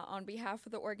myself, not on behalf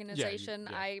of the organization.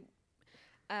 yeah.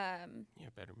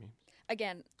 Better memes.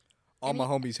 Again, All my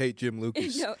homies hate Jim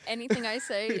Lucas. anything I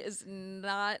say is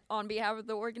not on behalf of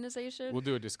the organization. We'll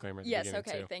do a disclaimer at the Yes, beginning,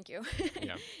 okay, too. thank you.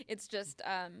 Yeah. It's just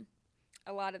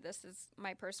a lot of this is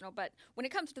my personal, but when it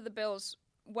comes to the bills,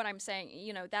 what I'm saying,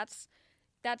 that's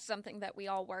something that we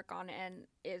all work on and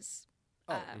is.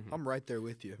 I'm right there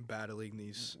with you, battling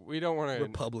these We don't want to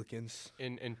Republicans.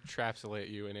 encapsulate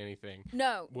you in anything.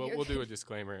 No. We'll do a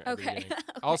disclaimer at the Okay. beginning.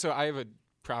 Also, I have a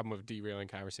problem of derailing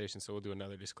conversation, so we'll do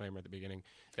another disclaimer at the beginning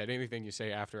that anything you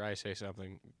say after I say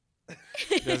something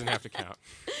doesn't have to count.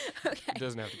 Okay. It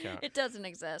doesn't have to count. It doesn't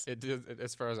exist. It does,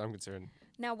 as far as I'm concerned.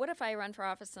 Now, what if I run for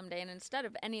office someday and instead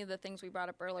of any of the things we brought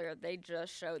up earlier, they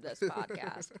just show this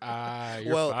podcast?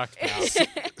 You're Well, fucked, pal.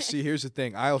 See, here's the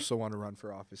thing. I also want to run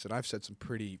for office, and I've said some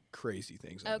pretty crazy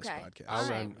things on this Okay. podcast. I'll All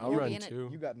run. right, I'll you'll run be in it. too.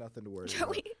 You got nothing to worry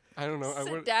Joey, I don't know.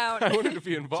 sit down. I wanted to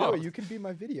be about. involved. Joey, you can be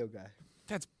my video guy.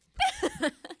 That's.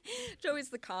 Joey's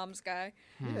the comms guy.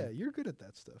 Yeah, you're good at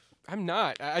that stuff. I'm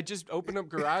not. I just opened up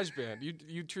GarageBand.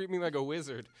 You treat me like a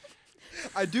wizard.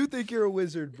 I do think you're a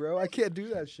wizard, bro. I can't do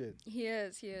that shit. He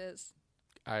is.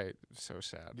 So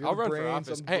sad. You're I'll the run for brains,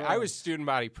 office. I'm the Hey, I was brains. student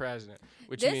body president,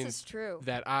 which This means is true.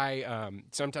 that I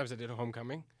sometimes I did a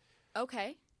homecoming.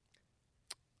 Okay.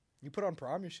 You put on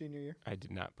prom your senior year. I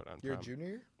did not put on Your prom. junior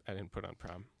year. I didn't put on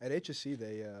prom. At HSC,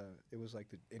 they it was like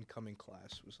the incoming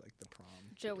class was like the prom.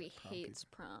 Joey prom hates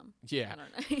prom. Yeah, I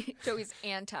don't know. Joey's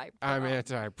anti-prom. I'm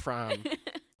anti-prom.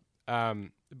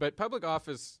 But public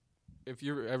office, if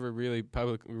you're ever really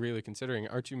considering,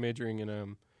 aren't you majoring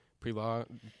in pre-law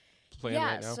plan Yeah,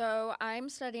 right now? so I'm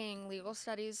studying legal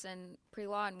studies and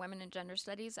pre-law and women and gender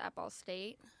studies at Ball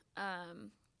State.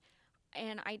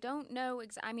 And I don't know.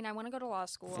 I mean, I want to go to law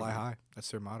school. Fly high.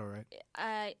 That's their motto, right?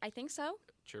 I think so.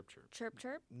 Chirp, chirp. Chirp,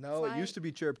 chirp. No, it used to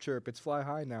be chirp chirp. It's fly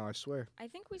high now. I swear. I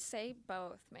think we say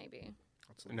both, maybe.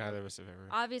 Neither of us have ever.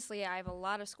 Obviously, I have a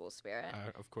lot of school spirit.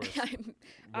 Of course. I'm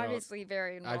Well, obviously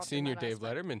very involved. I've seen in your that Dave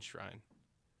aspect. Letterman shrine.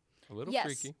 A little Yes.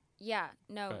 freaky. Yeah.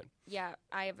 No. But- Yeah.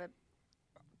 I have a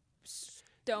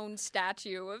stone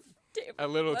statue of Dave. A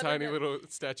little tiny Letterman. little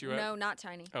statuette. No, not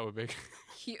tiny. Oh, a big.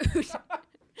 Huge.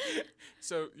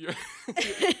 So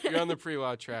you're on the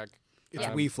pre-law track. It's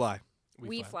Yeah. we fly.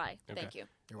 We fly. Okay. Thank you.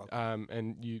 You're welcome.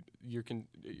 And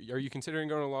are you considering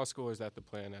going to law school, or is that the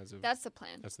plan as of? That's the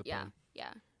plan. That's the yeah. plan.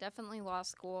 Yeah. Definitely law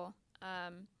school.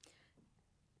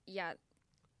 Yeah.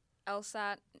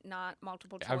 LSAT, not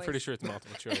multiple choice. I'm pretty sure it's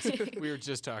multiple choice. We were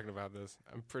just talking about this.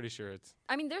 I'm pretty sure it's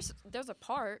I mean, there's a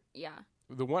part. Yeah.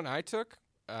 the one I took.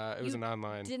 It was You an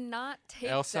online Did not take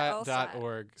the LSAT.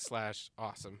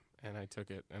 LSAT.org/awesome, and I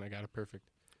took it, and I got a perfect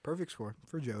Perfect score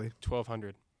for Joey.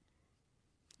 1200.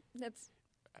 That's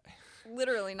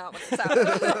literally not what it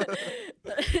sounded.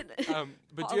 But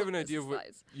do All you have of an this idea is of what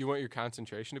lies. you want your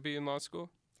concentration to be in law school?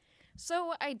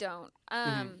 So I don't.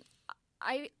 Mm-hmm.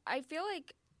 I feel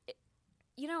like,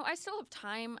 I still have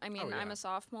time. I mean, Oh, yeah. I'm a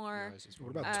sophomore. No, it's just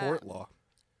What one- about tort law?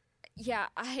 Yeah,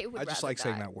 I would. I just rather like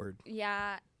saying that word.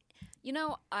 Yeah,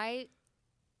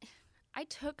 I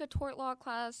took a tort law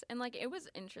class and it was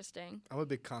interesting. I'm a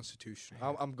big constitutional. I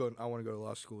want to go to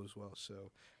law school as well,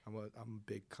 so I'm a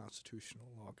big constitutional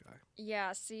law guy.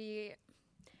 Yeah, see,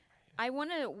 I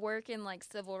want to work in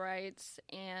civil rights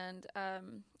and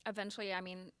eventually, I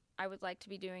mean, I would like to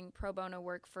be doing pro bono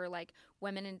work for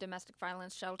women in domestic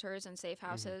violence shelters and safe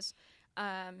houses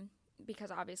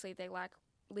because obviously they lack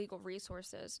legal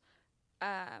resources.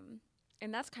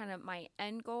 And that's kind of my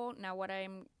end goal. Now, what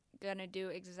I'm going to do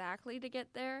exactly to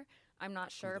get there, I'm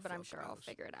not sure, but I'm sure I'll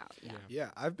figure it out. Yeah. Yeah,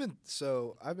 I've been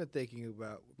thinking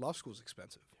about law school's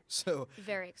expensive. So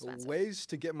Very expensive. ways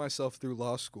to get myself through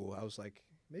law school. I was like,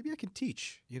 maybe I can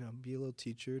teach. Be a little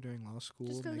teacher during law school.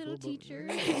 Just a make little bu- teacher,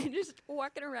 Yeah. just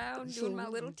walking around Just doing a my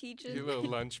little- little teaching. Your little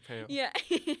lunch pail. Yeah.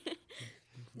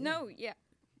 No, yeah.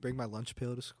 Bring my lunch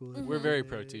pail to school. We're very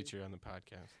pro teacher on the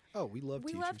podcast. Oh, we love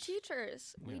We teachers. love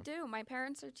teachers. We Yeah. do. My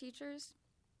parents are teachers.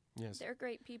 Yes, They're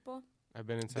great people. I've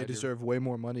been inside. They deserve way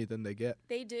more money than they get.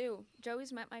 They do.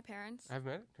 Joey's met my parents. I've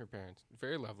met her parents.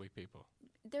 Very lovely people.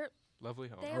 They're Lovely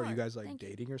home. They Are you are. guys Thank you.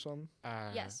 dating or something?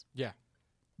 Yes. Yeah.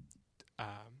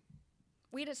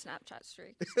 we had a Snapchat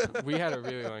streak We had a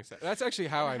really long. That's actually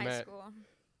how I in high met school.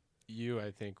 you.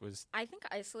 I think was. I think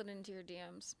I slid into your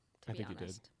DMs. To I be think you did.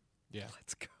 honest. Yeah.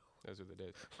 Let's go. Those were the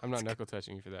days. I'm not knuckle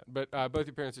touching you for that. But both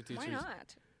your parents are teachers. Why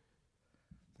not?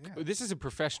 Yeah. This is a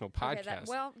professional podcast.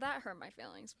 Okay, that hurt my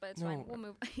feelings, but it's No, fine. We'll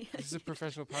move. This is a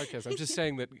professional podcast. I'm just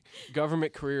saying that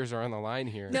government careers are on the line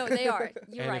here. No, they are.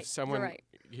 You're and right. if someone You're right.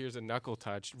 hears a knuckle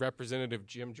touch, Representative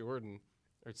Jim Jordan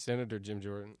or Senator Jim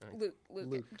Jordan.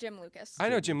 Jim Lucas. I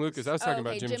know Jim Lucas. I was talking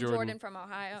about okay, Jim Jordan from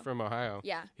Ohio. From Ohio.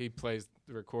 Yeah. He plays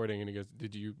the recording and he goes,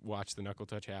 "Did you watch the knuckle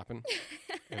touch happen?"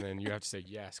 And then you have to say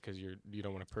yes because you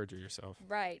don't want to perjure yourself.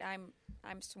 Right.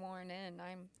 I'm sworn in.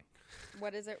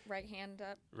 What is it? Right hand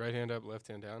up Right hand up, left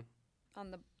hand down. on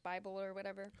the Bible or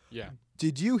whatever. Yeah.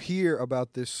 Did you hear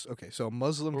about this? Okay, so a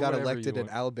Muslim Or got whatever elected you in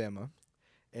want. Alabama,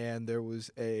 and there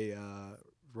was a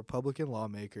Republican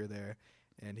lawmaker there,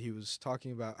 and he was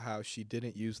talking about how she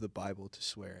didn't use the Bible to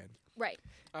swear in. Right.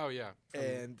 Oh yeah. From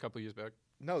And- a couple years back.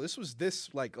 No, this was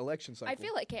election cycle. I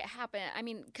feel like it happened. I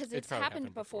mean, because It it's probably happened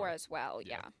happened before before. as well.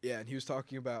 Yeah. Yeah. Yeah, and he was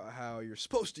talking about how you're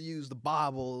supposed to use the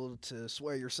Bible to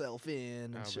swear yourself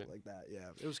in and Oh, shit but- like that. Yeah,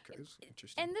 it was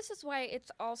interesting. And this is why it's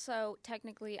also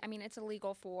technically, I mean, it's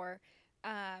illegal for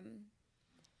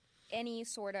any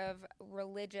sort of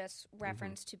religious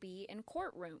reference to be in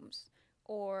courtrooms.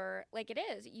 Or, like it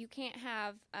is, you can't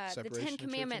have the Separation Ten of church and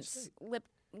Commandments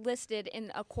listed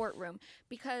in a courtroom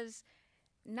because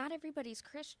not everybody's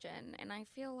Christian. And I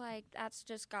feel like that's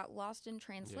just got lost in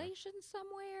translation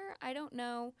somewhere. I don't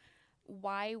know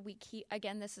why we keep,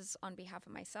 again, this is on behalf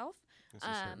of myself. This is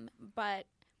true. But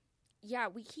yeah,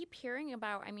 we keep hearing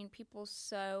about, I mean, people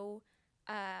so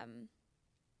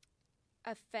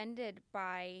offended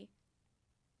by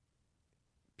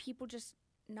people just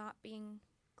not being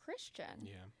Christian.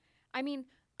 Yeah. I mean,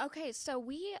 okay, so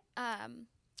we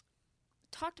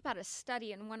talked about a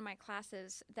study in one of my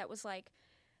classes that was like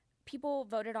people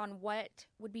voted on what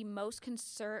would be most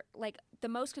the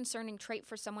most concerning trait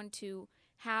for someone to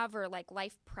have, or like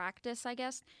life practice, I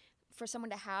guess, for someone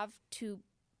to have to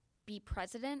be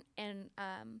president. And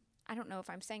I don't know if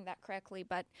I'm saying that correctly,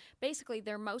 but basically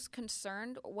their most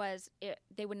concerned was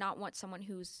they would not want someone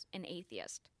who's an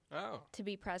atheist Oh. to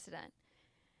be president.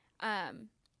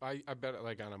 I bet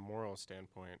like on a moral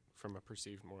standpoint, from a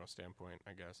perceived moral standpoint,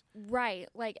 I guess. Right.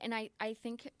 Like, and I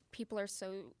think people are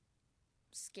so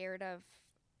scared of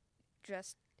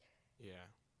just Yeah.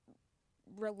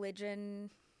 religion,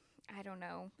 I don't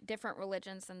know, different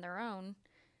religions than their own.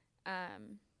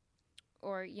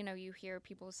 Or, you know, you hear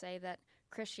people say that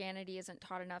Christianity isn't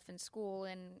taught enough in school,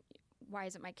 and why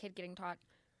isn't my kid getting taught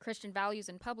Christian values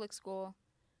in public school?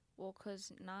 Well,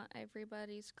 because not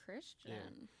everybody's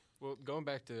Christian. Well, going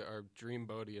back to our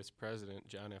dream-boatiest president,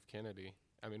 John F. Kennedy,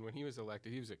 I mean, when he was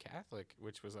elected, he was a Catholic,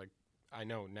 which was like, I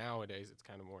know nowadays it's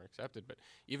kind of more accepted, but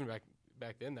even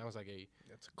back then, that was like a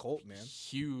That's a cult, man.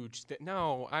 huge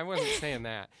No, I wasn't saying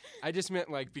that. I just meant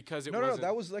like because it No, wasn't...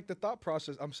 that was like the thought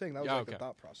process. I'm saying that was Yeah, like the okay.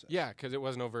 thought process. Yeah, because it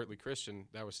wasn't overtly Christian.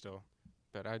 That was still...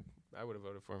 But I would have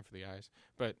voted for him for the eyes.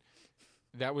 But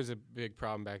that was a big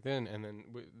problem back then. And then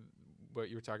what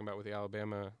you were talking about with the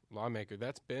Alabama lawmaker,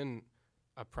 that's been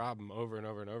a problem over and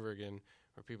over and over again,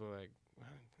 where people are like, well,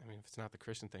 I mean, if it's not the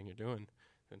Christian thing you're doing,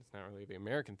 then it's not really the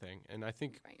American thing. And I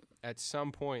think Right. at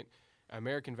some point,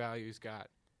 American values got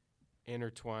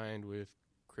intertwined with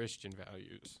Christian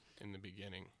values in the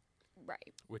beginning,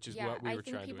 Right. which is yeah, what we I were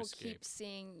think trying to people escape. keep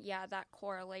seeing, that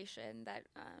correlation that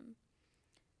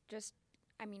just,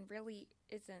 I mean, really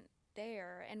isn't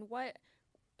there. And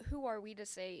who are we to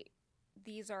say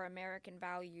these are American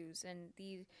values and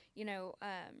these,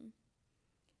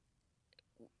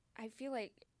 I feel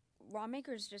like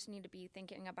lawmakers just need to be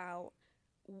thinking about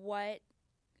what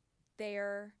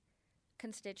their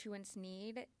constituents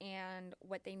need and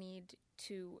what they need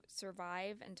to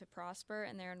survive and to prosper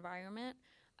in their environment,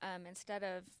 instead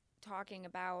of talking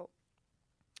about,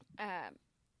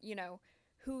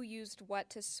 who used what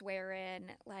to swear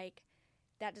in. Like,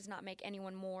 that does not make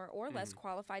anyone more or less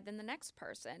qualified than the next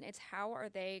person. It's how are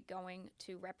they going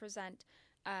to represent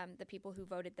the people who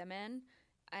voted them in.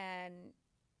 And,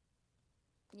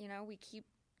 we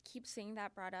keep seeing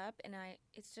that brought up, and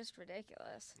it's just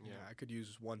ridiculous. Yeah, I could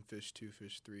use 1 fish, 2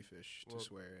 fish, 3 fish to Well,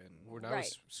 swear in. When I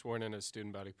was sworn in as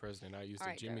student body president, I used All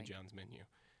a right, Jimmy Joey. John's menu,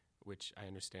 which I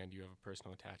understand you have a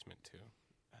personal attachment to.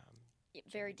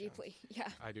 Very Jimmy John's. deeply, yeah.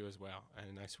 I do as well,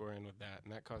 and I swore in with that,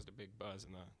 and that caused a big buzz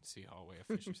in the C hallway of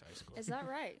Fishers High School. Is that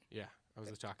right? Yeah, I was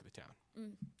the talk of the town.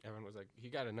 Mm. Everyone was like, he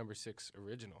got a number 6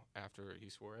 original after he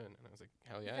swore in, and I was like,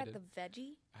 hell yeah, Is I that did. the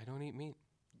veggie? I don't eat meat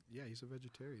Yeah, he's a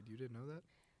vegetarian. You didn't know that?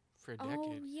 for a Oh,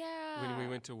 decade. yeah. When we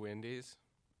went to Wendy's,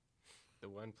 the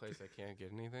one place I can't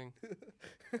get anything.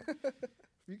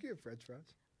 You get French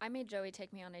fries. I made Joey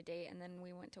take me on a date, and then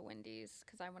we went to Wendy's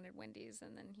because I wanted Wendy's,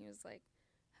 and then he was like,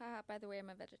 haha, by the way, I'm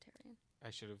a vegetarian. I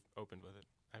should have opened with it.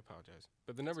 I apologize.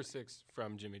 But the number 6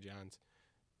 from Jimmy John's,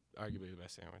 arguably the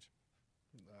best sandwich.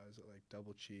 Is it like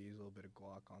double cheese, a little bit of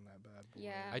guac on that bad boy?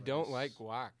 Yeah. I don't like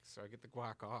guac, so I get the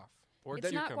guac off. Or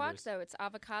It's not cucumbers. guac, though. It's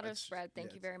avocado It's- spread. Thank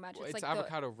yeah, you very much. Well, it's it's like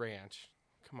avocado ranch.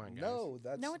 Come on, guys. No,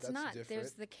 No, it's that's not. different.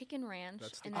 There's the Kickin' Ranch,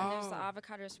 That's and the- then there's the Oh.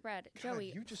 avocado spread. God,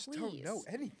 Joey, you just please. don't know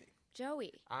anything.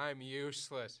 Joey. I'm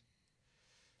useless.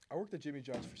 I worked at Jimmy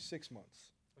John's for 6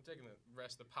 months. I'm taking the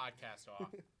rest of the podcast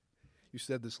off. You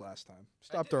said this last time.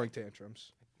 Stop throwing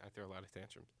tantrums. I throw a lot of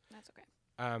tantrums. That's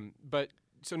okay. But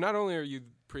so not only are you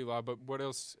pre-law, but what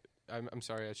else? I'm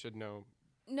sorry, I should know.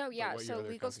 No, yeah. what your So other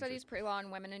legal concentrate- studies, pre-law,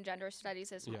 and women and gender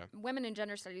studies is Yeah. women and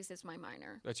gender studies is my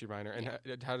minor. That's your minor,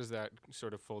 and how does that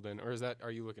sort of fold in, or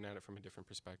are you looking at it from a different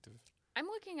perspective? I'm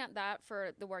looking at that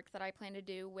for the work that I plan to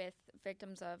do with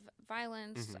victims of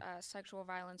violence, sexual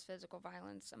violence, physical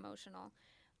violence, emotional,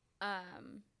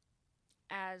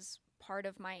 as part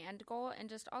of my end goal, and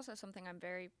just also something I'm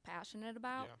very passionate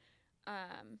about.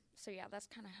 So yeah, that's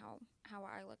kind of how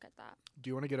I look at that. Do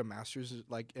you want to get a master's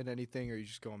like in anything, or are you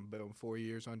just going boom 4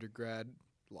 years undergrad,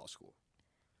 law school?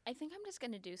 I think I'm just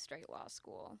going to do straight law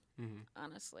school,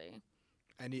 honestly.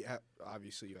 And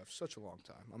obviously you have such a long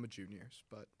time. I'm a juniors,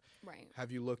 but Right.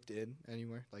 have you looked in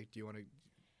anywhere? Like, do you want to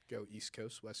go East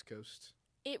Coast, West Coast?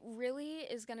 It really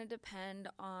is going to depend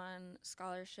on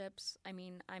scholarships. I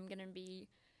mean, I'm going to be,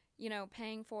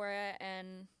 paying for it,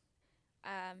 and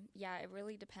yeah, it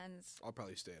really depends. I'll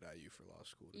probably stay at IU for law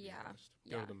school, to be Yeah. honest.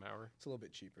 Go Yeah. to the Maurer. It's a little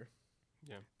bit cheaper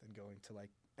Yeah. than going to like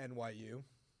NYU.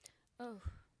 Oh.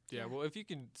 Yeah. Well, if you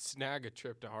can snag a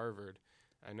trip to Harvard,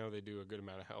 I know they do a good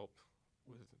amount of help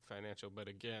with financial, but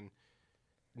again,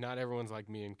 not everyone's like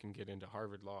me and can get into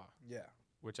Harvard Law, Yeah.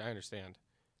 which I understand.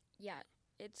 Yeah,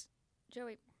 it's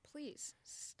Joey. Please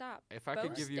stop. If I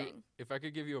could give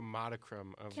you a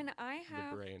modicum of Can I the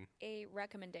have brain, a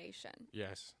recommendation?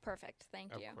 yes, Perfect.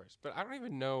 Thank of you. course. But I don't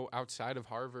even know outside of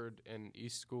Harvard and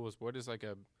East schools what is like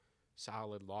a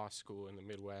solid law school in the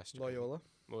Midwest. Loyola,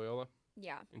 Loyola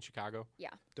Yeah. in Chicago,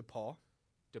 DePaul,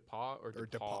 DePaul or or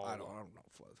DePaul. I don't know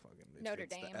what fucking it's, Notre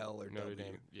it's Dame. The L or Notre W.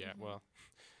 Dame. Yeah, well,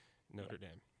 Notre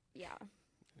Dame. Yeah.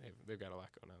 They've got a lot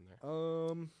going on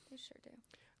there. They sure do.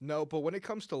 No, but when it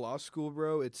comes to law school,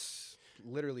 bro, it's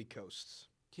literally coasts.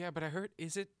 Yeah, but I heard,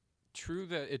 is it true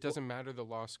that it doesn't matter the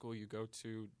law school you go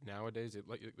to nowadays? It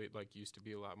like used to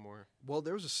be a lot more. Well,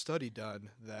 there was a study done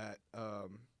that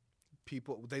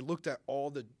they looked at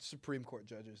all the Supreme Court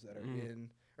judges that are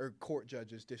in, or court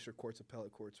judges, district courts,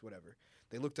 appellate courts, whatever.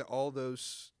 They looked at all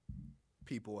those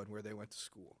people and where they went to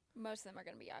school. Most of them are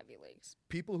going to be Ivy Leagues.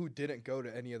 People who didn't go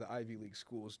to any of the Ivy League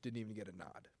schools didn't even get a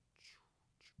nod.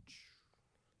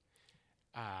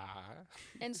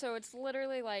 And so it's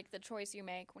literally like the choice you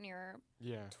make when you're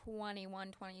Yeah,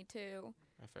 21, 22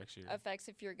 affects you. affects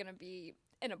if you're going to be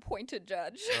an appointed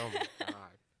judge. Oh my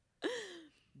god.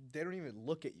 They don't even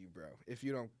look at you, bro. If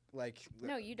you don't like.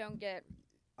 No, you don't get.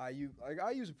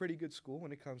 IU's a pretty good school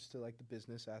when it comes to like the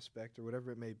business aspect or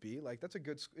whatever it may be. Like that's a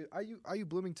good IU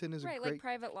Bloomington is Right, a great. like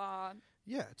private law.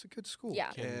 Yeah, it's a good school.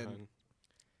 Yeah.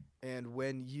 And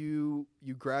when you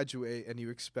graduate and you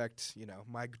expect,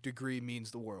 my degree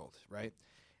means the world, right?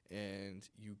 And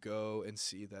you go and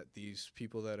see that these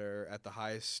people that are at the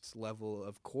highest level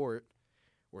of court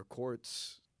or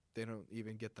courts, they don't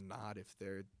even get the nod if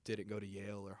they didn't go to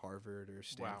Yale or Harvard or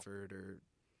Stanford or.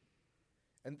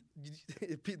 And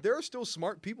there are still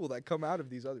smart people that come out of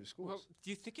these other schools. Well, do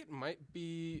you think it might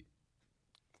be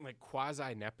like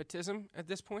quasi nepotism at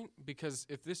this point? Because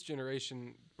if this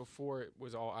generation before it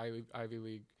was all Ivy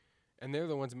League, and they're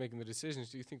the ones making the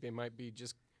decisions, do you think they might be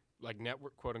just like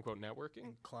quote unquote networking,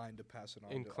 Inclined to pass it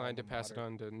on. inclined to alma pass it mater.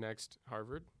 on to next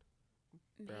Harvard?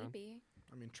 Brown? Maybe.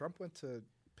 I mean, Trump went to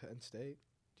Penn State,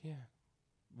 Yeah.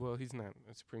 Well, he's not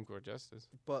a Supreme Court justice.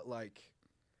 but like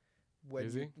when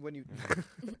Is you, he? when you Yeah.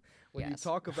 when you Yes.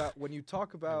 talk about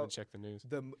I haven't checked the news.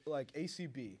 like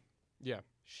ACB, Yeah.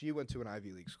 she went to an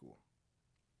Ivy League school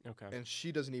Okay. and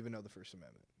she doesn't even know the First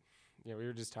Amendment. Yeah, we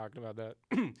were just talking about that.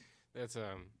 That's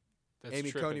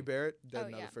Amy tripping. Coney Barrett doesn't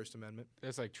Oh, know yeah. the First Amendment.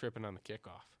 That's like tripping on the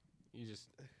kickoff. You just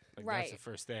like Right. that's the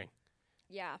first thing.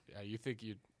 Yeah. Yeah, you think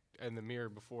you in the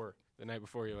mirror the night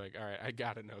before you're like, all right, I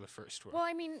got to know the first one. Well,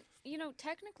 I mean,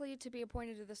 technically to be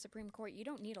appointed to the Supreme Court, you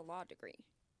don't need a law degree.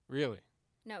 Really?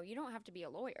 No, you don't have to be a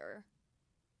lawyer.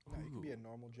 No, you can be a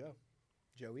normal Joe,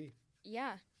 Joey.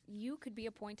 Yeah, you could be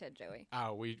appointed, Joey.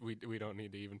 Oh, we don't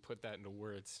need to even put that into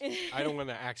words. I don't want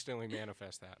to accidentally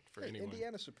manifest that for Hey, anyone.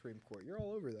 Indiana Supreme Court, you're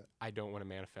all over that. I don't want to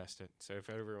manifest it. So if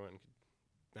everyone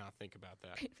could now think about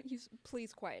that.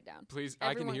 Please quiet down. Please,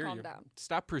 Everyone I can hear calm you. down.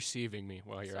 Stop perceiving me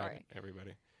while you're at Sorry. it,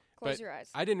 everybody. Close But your eyes.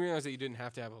 I didn't realize that you didn't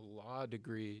have to have a law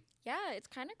degree. Yeah, it's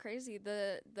kind of crazy.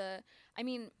 I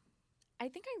mean, I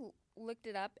think looked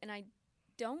it up, and I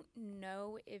don't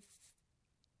know if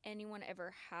anyone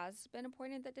ever has been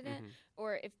appointed that didn't,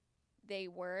 or if they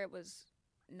were, it was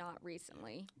not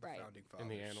recently. Right. Founding fathers. In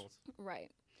the annals. Right.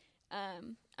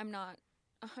 I'm not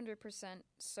 100%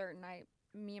 certain.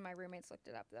 Me and my roommates looked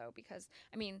it up, though, because,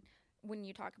 I mean, when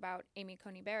you talk about Amy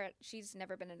Coney Barrett, she's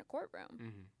never been in a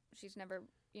courtroom. She's never,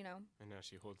 And now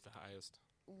she holds the highest.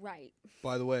 Right.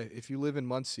 By the way, if you live in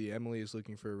Muncie, Emily is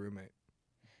looking for a roommate.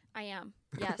 I am.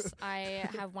 Yes. I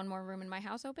have one more room in my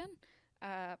house open.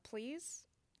 Please.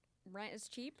 Rent is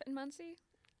cheap in Muncie.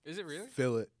 Is it really?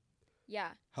 Fill it. Yeah.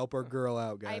 Help our girl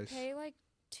out, guys. I pay like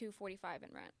 $245 in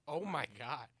rent. Oh my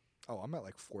God. Oh, I'm at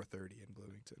like $430 in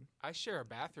Bloomington. I share a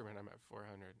bathroom and I'm at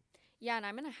 $400. Yeah, and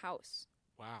I'm in a house.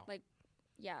 Wow. Like,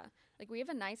 yeah. Like, we have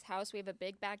a nice house. We have a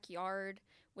big backyard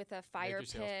with a fire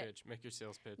Make your pit. sales pitch. Make your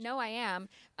sales pitch. No, I am.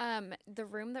 The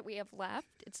room that we have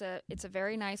left, it's a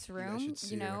very nice room. should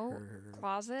see her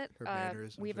Closet. Her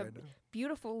mannerisms we have right a now.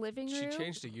 beautiful living She room.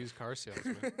 changed to used car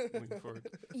salesman moving forward.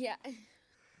 Yeah.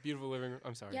 Beautiful living room.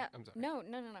 I'm sorry. Yeah. I'm sorry. No.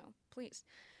 Please.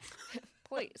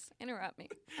 Please interrupt me.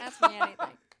 Ask me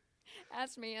anything.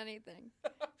 Ask me anything.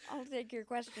 I'll take your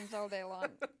questions all day long.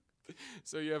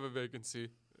 So you have a vacancy,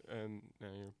 and now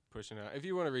you're pushing out. If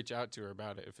you want to reach out to her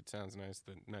about it, if it sounds nice,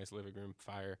 the nice living room,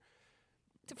 fire.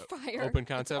 To fire. Open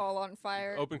concept. It's all on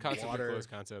fire. Open concept Water, or closed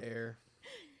concept. Air.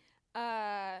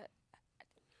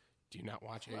 Do you not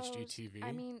watch Closed. HGTV?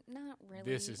 I mean, not really.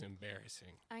 This is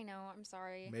embarrassing. I know. I'm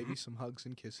sorry. Maybe some hugs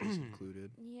and kisses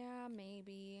included. Yeah,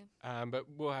 maybe. But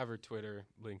we'll have her Twitter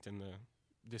linked in the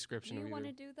description Do of you either.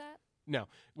 want to do that? No,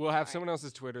 we'll have someone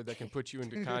else's Twitter that can put you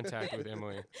into contact with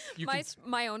Emily. You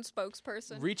My own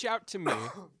spokesperson. can reach out to me.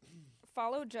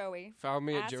 Follow Joey. Follow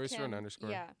me at Ask Joey him. Cerrone _.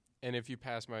 Yeah, And if you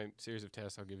pass my series of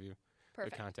tests, I'll give you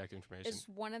perfect. the contact information. Is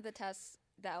one of the tests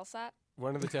the LSAT?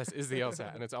 One of the tests is the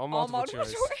LSAT, and it's all All multiple,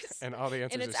 multiple choice. and all the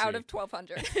answers And it's are out C. of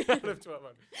 1,200. out of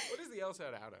 1,200. What is the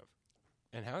LSAT out of?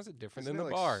 And how is it different Isn't than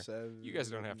the it bar? like You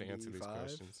guys don't have to answer these 75?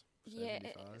 questions. Yeah,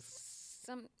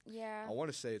 75? yeah. I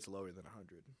want to say it's lower than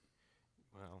 100.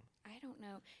 Well, I don't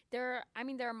know. There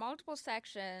are multiple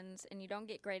sections, and you don't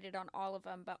get graded on all of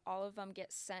them, but all of them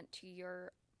get sent to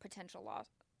your potential law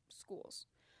schools.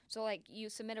 So, like, you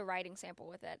submit a writing sample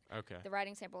with it. okay. The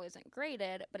writing sample isn't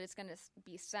graded, but it's going to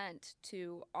be sent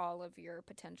to all of your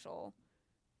potential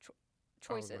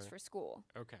choices right. for school.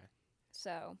 Okay.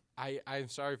 So, I'm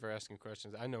sorry for asking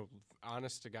questions. I know,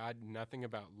 honest to God, nothing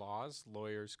about laws,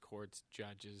 lawyers, courts,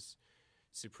 judges,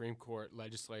 Supreme Court,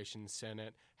 legislation,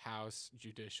 Senate, House,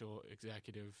 judicial,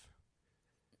 executive,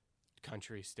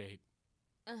 country, state,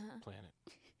 planet.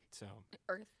 So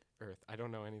Earth. I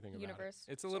don't know anything about Universe,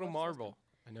 it. It's a little solar marvel.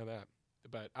 I know that.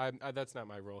 But I that's not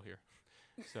my role here.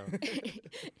 So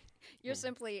You're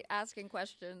simply asking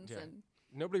questions Yeah. and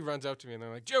nobody runs up to me and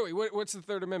they're like, Joey, what's the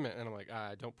Third Amendment? And I'm like,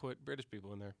 don't put British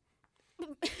people in there.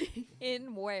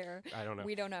 in where? I don't know.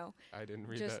 We don't know. I didn't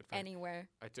read Just that. fact. anywhere.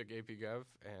 I took AP Gov,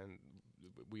 and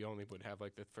we only would have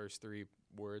like the first 3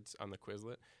 words on the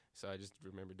Quizlet. So I just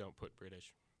remember, don't put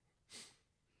British.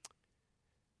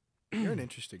 You're an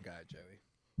interesting guy, Joey.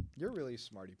 You're really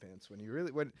smarty pants when you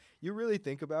really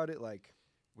think about it. Like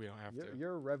We don't have to.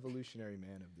 you're a revolutionary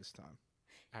man of this time.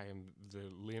 I am the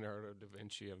Leonardo da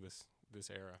Vinci of this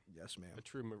era. Yes, ma'am. A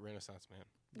true Renaissance man.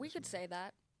 We could say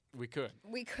that. We could.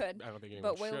 We could. I don't think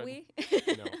anyone But will should. we?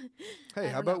 No. Hey, I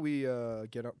how don't about know. we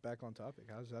get back on topic?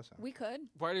 How does that sound? We could.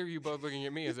 Why are you both looking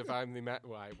at me as if I'm the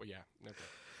well, yeah.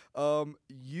 Okay.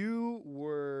 You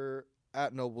were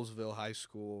at Noblesville High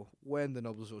School when the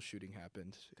Noblesville shooting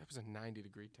happened. That was a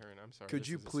 90-degree turn. I'm sorry. Could this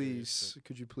you is a serious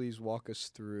please walk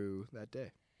us through that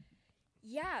day?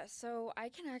 Yeah, so I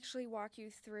can actually walk you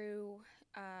through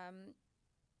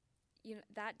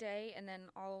that day, and then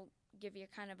I'll give you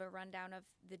kind of a rundown of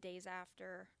the days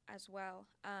after as well.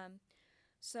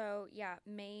 So, yeah,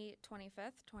 May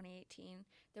 25th, 2018,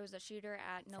 there was a shooter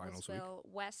at Finals week. Noblesville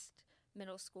West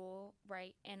Middle School,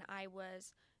 right? And I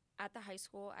was at the high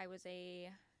school. I was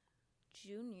a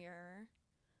junior.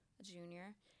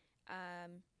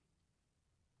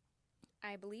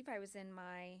 I believe I was in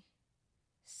my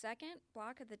second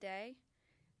block of the day.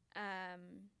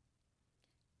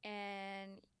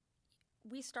 And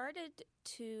we started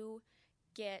to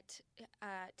get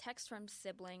texts from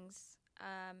siblings.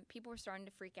 People were starting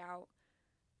to freak out,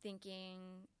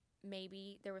 thinking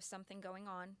maybe there was something going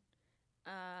on.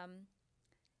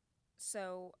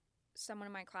 So someone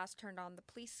in my class turned on the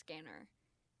police scanner,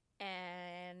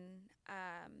 and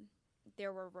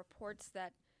there were reports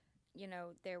that,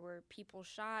 there were people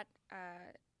shot.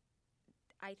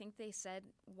 I think they said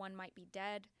one might be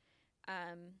dead.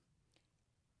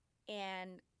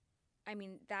 And I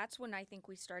mean, that's when I think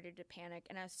we started to panic.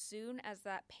 And as soon as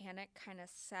that panic kind of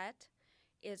set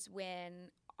is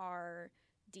when our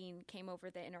dean came over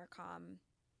the intercom,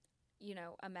 you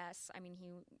know, a mess. I mean, he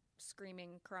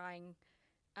screaming, crying,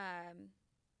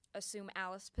 assume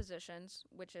Alice positions,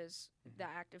 which is the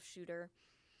active shooter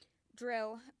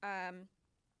drill.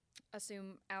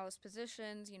 Assume Alice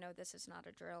positions, you know, this is not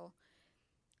a drill.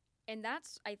 And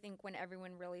that's, I think, when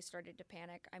everyone really started to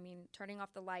panic. I mean, turning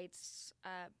off the lights,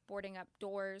 boarding up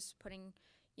doors, putting,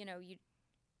 you know,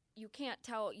 you can't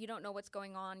tell, you don't know what's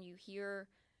going on. You hear,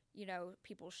 you know,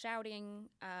 people shouting.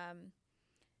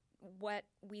 What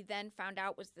we then found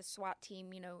out was the SWAT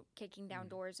team, you know, kicking down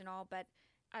doors and all. But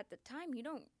at the time, you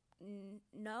don't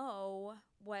know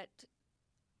what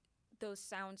those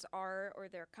sounds are or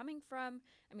they're coming from.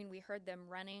 I mean, we heard them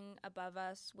running above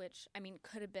us, which, I mean,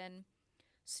 could have been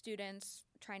students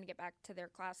trying to get back to their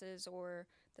classes or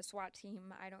the SWAT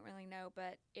team. I don't really know,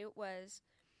 but it was,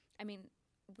 I mean,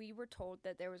 we were told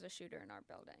that there was a shooter in our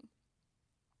building.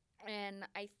 And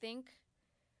I think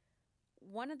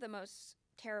one of the most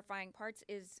terrifying parts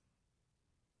is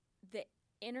the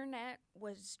internet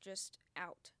was just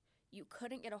out. You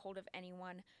couldn't get a hold of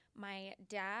anyone. My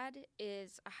dad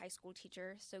is a high school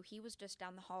teacher, so he was just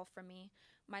down the hall from me.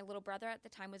 My little brother at the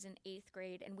time was in 8th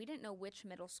grade, and we didn't know which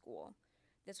middle school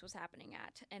this was happening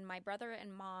at. And my brother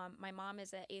and my mom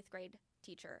is an 8th grade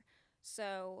teacher.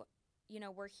 So, you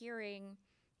know, we're hearing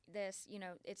this, you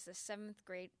know, it's the 7th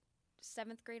grade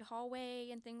hallway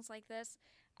and things like this.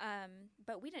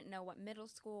 But we didn't know what middle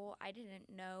school. I didn't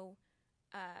know.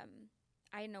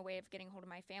 I had no way of getting a hold of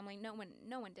my family. No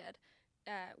one did.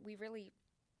 We really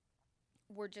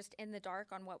were just in the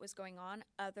dark on what was going on,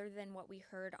 other than what we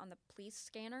heard on the police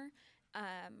scanner,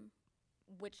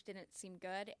 which didn't seem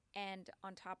good. And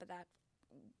on top of that,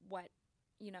 what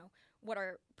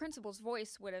our principal's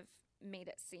voice would have made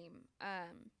it seem.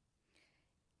 And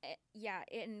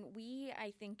we,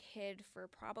 I think, hid for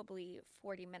probably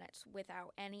 40 minutes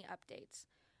without any updates.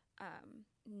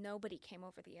 Nobody came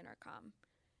over the intercom.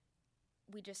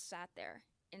 We just sat there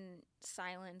in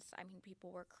silence. I mean,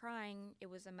 people were crying. It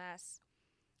was a mess.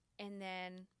 And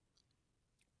then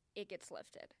it gets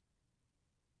lifted.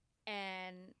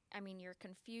 And, I mean, you're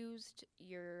confused.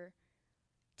 You're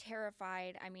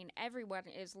terrified. I mean, everyone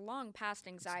is long past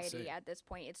anxiety at this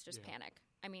point. It's just panic.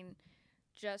 I mean,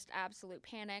 just absolute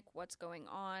panic. What's going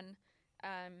on?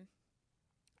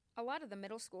 A lot of the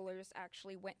middle schoolers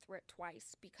actually went through it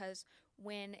twice, because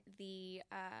when the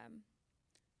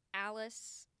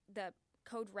Alice, the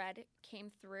code red, came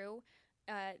through,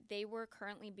 they were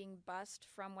currently being bused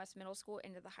from West Middle School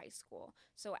into the high school.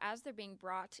 So as they're being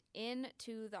brought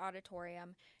into the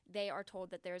auditorium, they are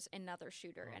told that there's another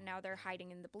shooter, and now they're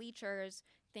hiding in the bleachers,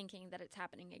 thinking that it's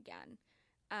happening again.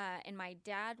 And my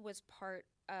dad was part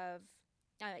of,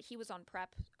 he was on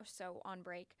prep, so on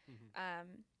break,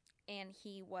 and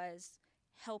he was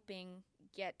helping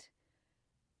get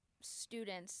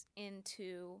students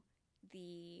into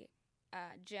the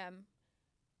gym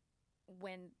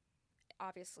when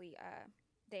obviously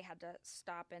they had to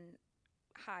stop and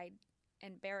hide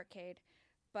and barricade.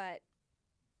 But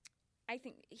I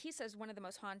think he says one of the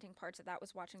most haunting parts of that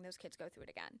was watching those kids go through it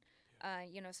again.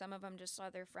 You know, some of them just saw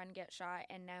their friend get shot,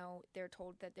 and now they're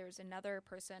told that there's another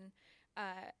person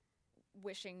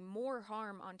wishing more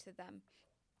harm onto them.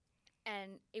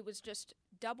 And it was just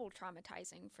double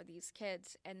traumatizing for these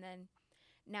kids. And then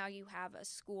now you have a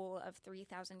school of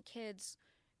 3,000 kids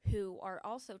who are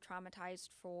also traumatized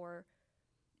for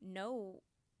no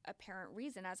apparent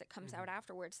reason, as it comes out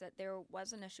afterwards that there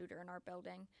wasn't a shooter in our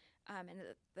building, and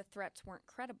the threats weren't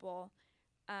credible.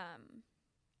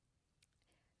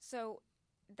 So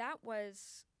that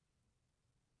was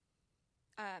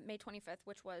May 25th,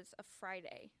 which was a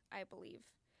Friday, I believe.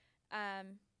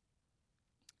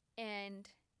 And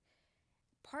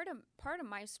part of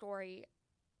my story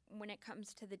when it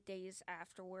comes to the days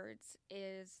afterwards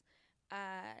is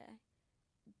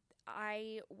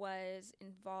I was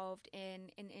involved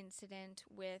in an incident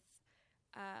with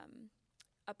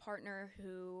a partner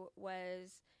who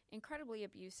was incredibly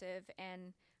abusive,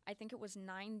 and I think it was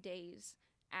 9 days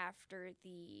after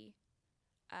the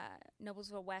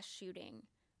Noblesville West shooting.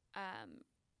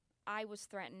 I was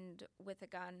threatened with a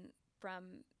gun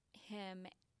from him.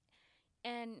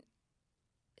 And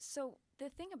so the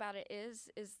thing about it is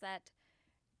that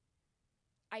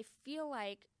I feel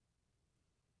like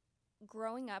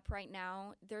growing up right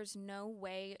now, there's no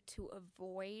way to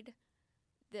avoid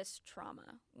this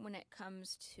trauma when it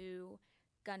comes to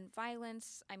gun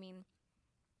violence. I mean,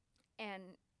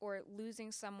 or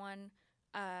losing someone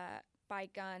by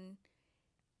gun.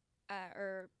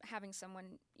 or having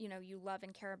someone, you love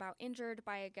and care about injured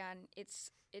by a gun,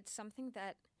 it's something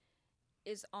that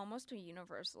is almost a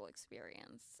universal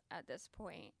experience at this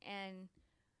point. And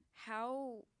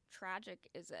how tragic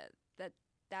is it that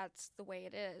that's the way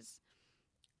it is?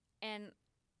 And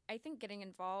I think getting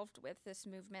involved with this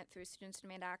movement through Students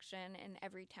Demand Action in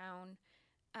every town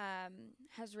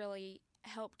has really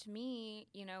helped me,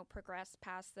 progress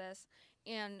past this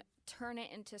and turn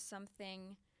it into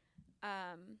something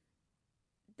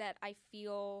that I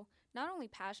feel not only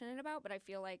passionate about, but I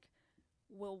feel like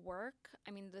will work.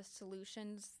 I mean, the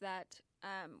solutions that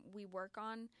we work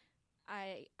on,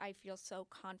 I feel so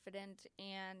confident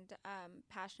and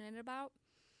passionate about.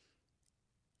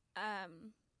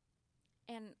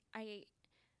 And I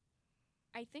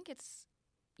think it's,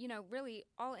 really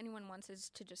all anyone wants is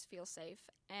to just feel safe.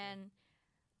 And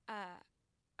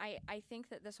I think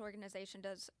that this organization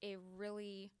does a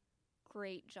really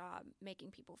great job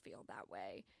making people feel that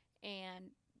way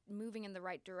and moving in the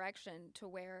right direction to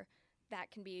where that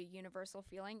can be a universal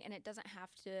feeling. And it doesn't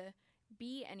have to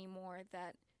be anymore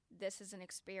that this is an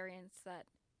experience that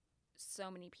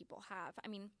so many people have. I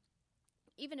mean,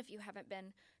 even if you haven't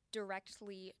been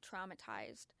directly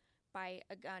traumatized by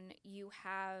a gun, you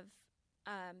have,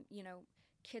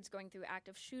 kids going through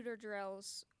active shooter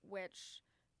drills, which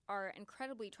are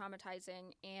incredibly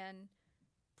traumatizing and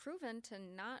proven to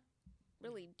not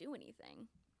really do anything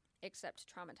except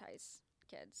traumatize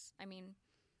kids. I mean,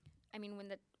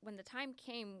 when the time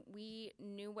came, we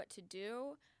knew what to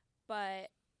do, but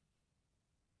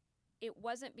it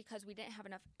wasn't because we didn't have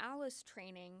enough ALICE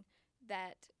training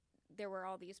that there were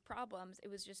all these problems. It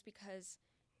was just because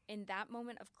in that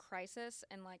moment of crisis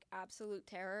and like absolute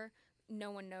terror,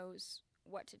 no one knows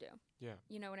what to do. Yeah.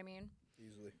 You know what I mean?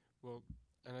 Easily. Well,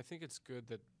 and I think it's good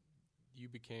that you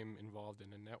became involved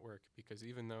in a network, because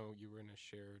even though you were in a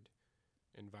shared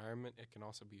environment, it can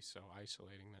also be so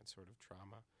isolating, that sort of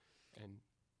trauma. And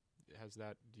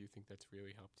do you think that's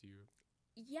really helped you?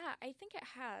 Yeah, I think it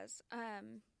has.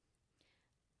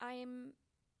 I'm,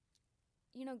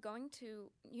 going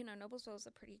to, Noblesville is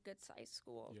a pretty good sized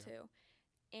school too.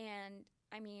 And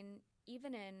I mean,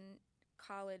 even in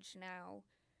college now,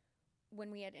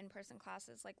 when we had in-person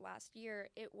classes like last year,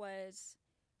 it was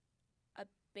a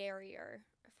barrier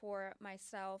for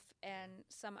myself and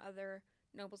some other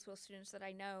Noblesville students that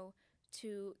I know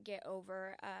to get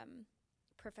over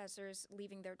professors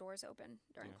leaving their doors open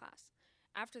during class.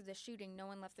 After the shooting, no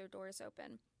one left their doors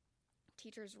open.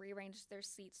 Teachers rearranged their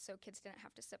seats so kids didn't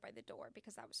have to sit by the door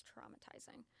because that was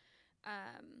traumatizing.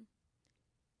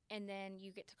 And then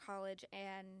you get to college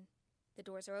and the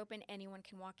doors are open. Anyone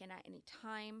can walk in at any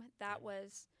time. That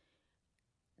was,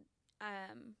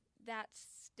 that's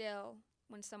still,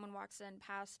 when someone walks in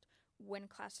past when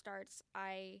class starts,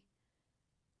 I'm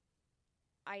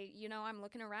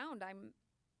looking around.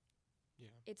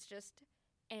 It's just,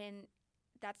 and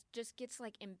that just gets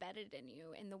like embedded in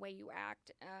you in the way you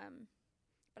act.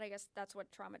 But I guess that's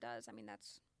what trauma does. I mean,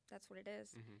 that's what it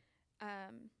is.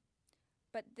 Mm-hmm.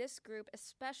 But this group,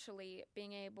 especially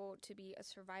being able to be a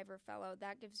survivor fellow,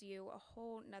 that gives you a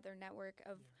whole nother network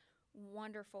of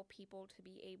wonderful people to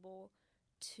be able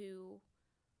to,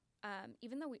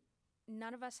 even though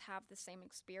none of us have the same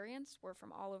experience, we're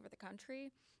from all over the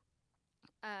country,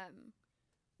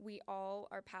 we all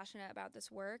are passionate about this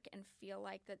work and feel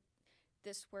like that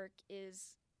this work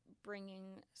is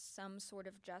bringing some sort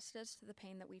of justice to the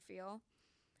pain that we feel.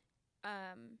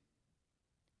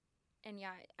 And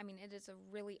yeah, I mean, it is a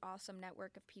really awesome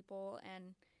network of people.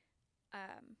 And,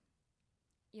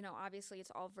 obviously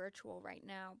it's all virtual right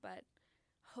now, but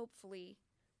hopefully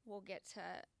we'll get to,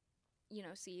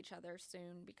 see each other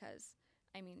soon, because,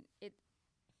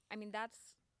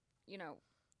 that's,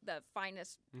 the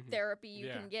finest therapy you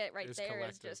can get right there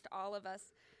collective. Is just all of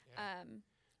us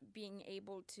being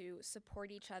able to support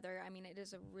each other. I mean, it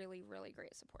is a really, really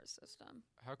great support system.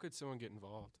 How could someone get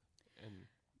involved?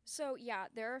 So,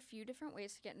 there are a few different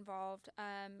ways to get involved.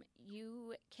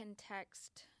 You can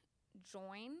text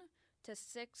JOIN to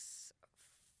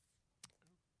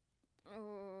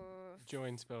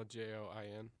JOIN spelled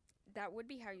JOIN. That would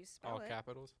be how you spell it. All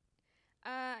capitals?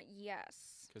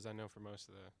 Yes. Because I know for most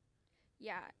of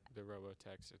the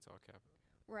robo-text, it's all capitals.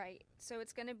 Right. So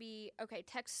it's going to be,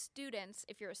 text students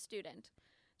if you're a student.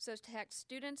 So text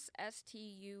students,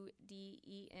 STUDENTS.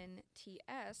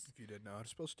 If you didn't know how to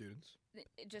spell students.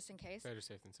 Just in case. Better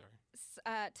safe than sorry.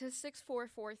 To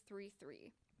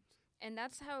 64433. And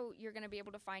that's how you're going to be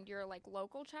able to find your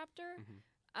local chapter. Mm-hmm.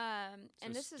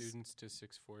 And this students to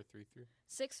 6433?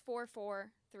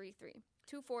 64433.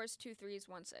 2 4s, 2 3s,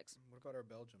 1 6. What about our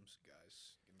Belgians,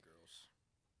 guys and girls?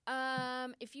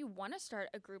 If you want to start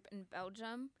a group in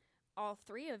Belgium, all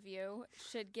 3 of you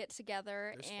should get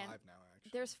together. There's and 5 now,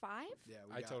 actually. There's 5? Yeah,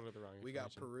 I told her the wrong We got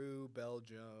information. Peru,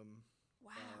 Belgium,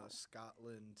 Wow.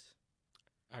 Scotland.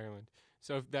 Ireland.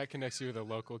 So if that connects you with a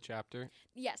local chapter,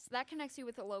 Yes, that connects you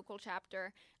with a local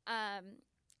chapter.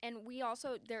 And we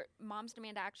also, Moms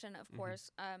Demand Action, of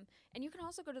course. And you can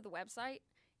also go to the website.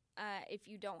 If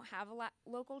you don't have a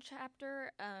local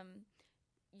chapter,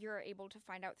 you're able to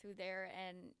find out through there.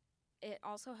 And it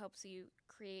also helps you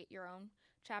create your own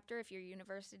chapter. If your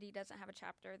university doesn't have a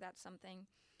chapter, that's something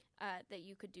that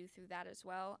you could do through that as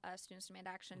well.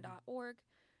 StudentsDemandAction.org.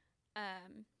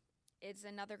 It's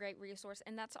another great resource.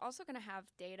 And that's also going to have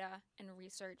data and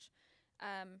research.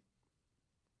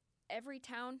 Every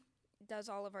town does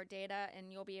all of our data,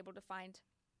 and you'll be able to find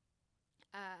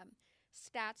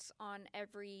stats on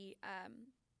every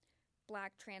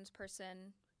Black trans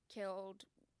person killed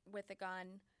with a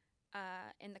gun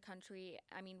in the country.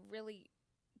 I mean, really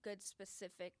good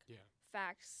specific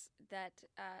facts that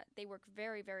they work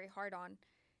very, very hard on.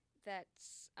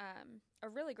 That's a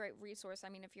really great resource. I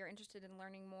mean, if you're interested in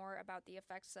learning more about the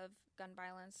effects of gun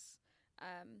violence,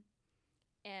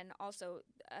 and also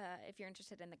if you're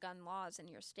interested in the gun laws in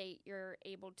your state, you're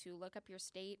able to look up your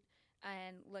state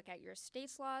and look at your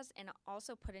state's laws and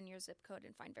also put in your zip code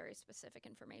and find very specific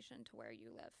information to where you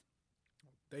live.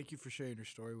 Thank you for sharing your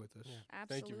story with us. Yeah.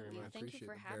 Absolutely. Thank you very much. Thank you Appreciate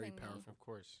for it. Very having me. powerful. of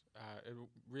course, it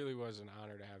really was an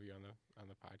honor to have you on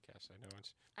the podcast. I know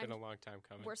it's been a long time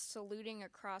coming. We're saluting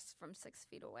across from 6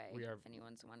 feet away, We are- if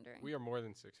anyone's wondering. We are more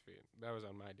than 6 feet. That was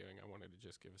on my doing. I wanted to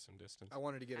just give us some distance. I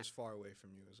wanted to get as far away from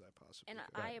you as I possibly and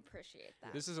could. I appreciate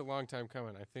that. This is a long time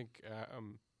coming. I think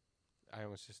I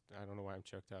almost just I don't know why I'm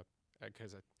choked up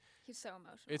because He's so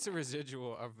emotional. it's a right?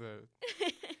 residual of the.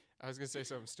 I was gonna say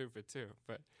something stupid too,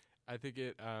 but I think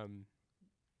it's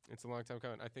a long time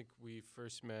coming. I think we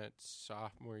first met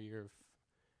sophomore year of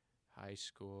high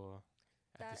school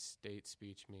at the That- state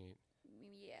speech meet.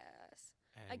 Yes.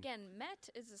 And Again, met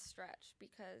is a stretch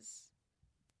because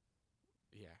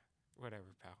yeah, whatever,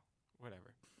 pal,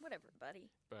 whatever. whatever, buddy.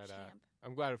 But Champ.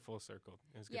 I'm glad it full circled.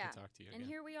 It was good Yeah, to talk to you And again.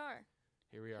 here we are.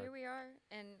 Here we are. Here we are.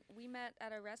 And we met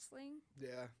at a wrestling.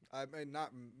 Yeah, I mean,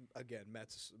 not again.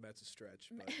 Met's a stretch,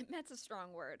 but Met's a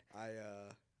strong word.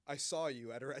 I saw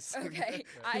you at a wrestling. Okay.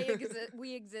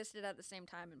 We existed at the same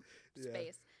time in Yeah.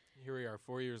 space. Here we are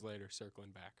 4 years later,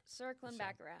 circling back. Circling So,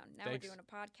 back around. Now thanks. we're doing a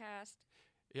podcast.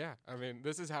 Yeah, I mean,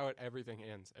 this is how everything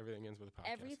ends. Everything ends with a podcast.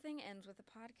 Everything ends with a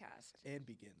podcast. And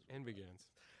begins. And begins.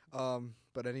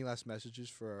 But any last messages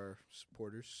for our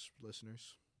supporters,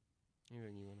 listeners?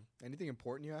 Anything you want to. Anything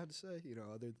important you had to say? You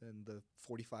know, other than the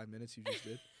 45 minutes you just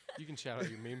did. You can shout out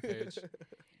your meme page.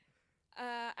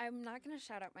 I'm not going to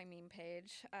shout out my meme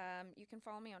page. You can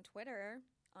follow me on Twitter,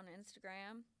 on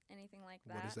Instagram, anything like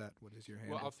that. What is that? What is your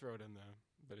handle? Well, I'll throw it in though.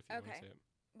 But if you want to Okay. say it.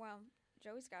 Well,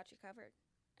 Joey's got you covered,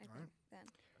 I think, All right. then.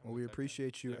 Well, we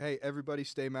appreciate you. Yeah. Hey, everybody,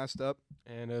 stay masked up.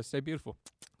 And stay beautiful.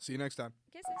 See you next time.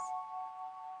 Kisses.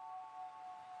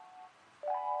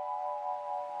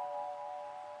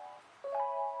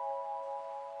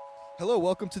 Hello,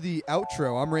 welcome to the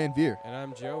outro. I'm Ranveer, And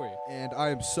I'm Joey. and I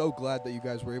am so glad that you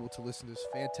guys were able to listen to this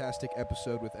fantastic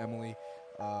episode with Emily.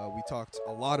 We talked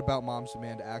a lot about Moms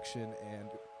Demand Action and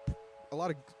a lot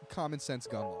of common sense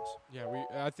gun laws. Yeah,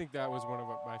 I think that was one of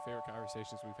my favorite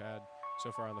conversations we've had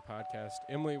so far on the podcast.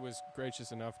 Emily was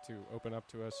gracious enough to open up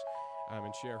to us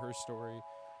and share her story.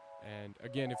 And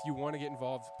again, if you want to get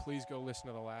involved, please go listen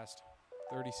to the last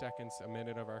 30 seconds, a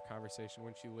minute of our conversation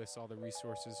when she lists all the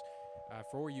resources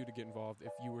for you to get involved.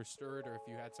 If you were stirred or if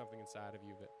you had something inside of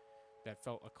you that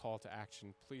felt a call to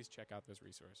action, please check out those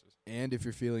resources. And if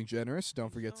you're feeling generous,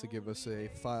 don't forget to give us a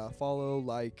follow,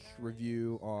 like,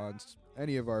 review on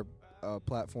any of our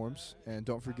platforms. And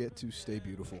don't forget to stay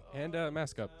beautiful. And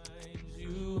mask up.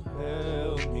 You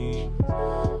help me.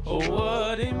 Oh,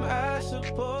 what am I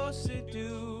supposed to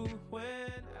do when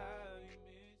I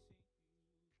miss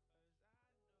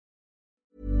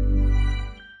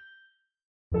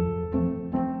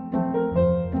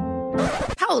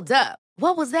Hold up.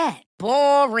 What was that?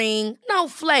 Boring. No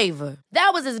flavor.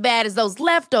 That was as bad as those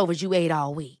leftovers you ate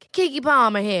all week. Keke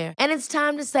Palmer here, and it's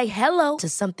time to say hello to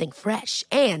something fresh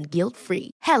and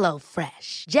guilt-free. Hello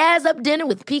Fresh. Jazz up dinner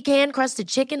with pecan-crusted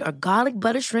chicken or garlic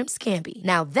butter shrimp scampi.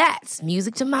 Now that's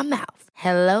music to my mouth.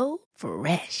 Hello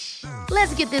Fresh.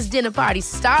 Let's get this dinner party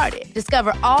started.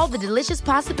 Discover all the delicious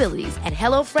possibilities at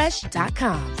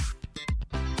hellofresh.com.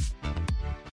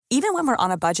 Even when we're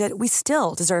on a budget, we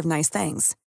still deserve nice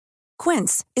things.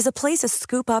 Quince is a place to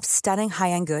scoop up stunning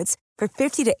high-end goods for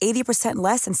 50 to 80%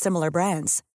 less than similar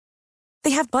brands.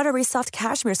 They have buttery soft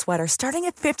cashmere sweaters starting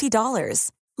at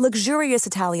 $50, luxurious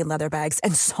Italian leather bags,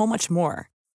 and so much more.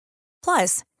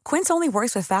 Plus, Quince only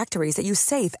works with factories that use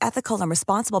safe, ethical, and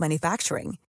responsible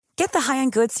manufacturing. Get the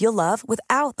high-end goods you'll love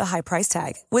without the high price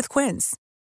tag with Quince.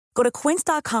 Go to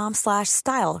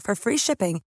quince.com/style for free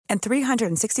shipping and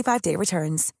 365-day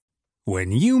returns.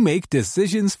 When you make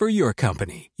decisions for your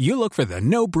company, you look for the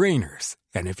no-brainers.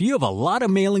 And if you have a lot of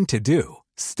mailing to do,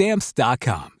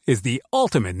 Stamps.com is the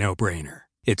ultimate no-brainer.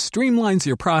 It streamlines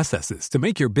your processes to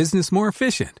make your business more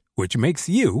efficient, which makes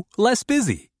you less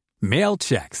busy. Mail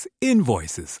checks,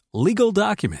 invoices, legal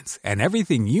documents, and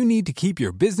everything you need to keep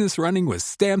your business running with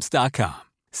Stamps.com.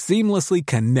 Seamlessly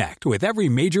connect with every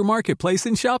major marketplace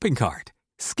and shopping cart.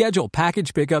 Schedule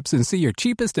package pickups and see your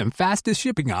cheapest and fastest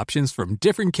shipping options from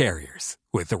different carriers,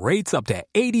 with rates up to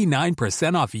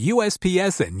 89% off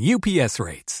USPS and UPS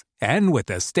rates. And with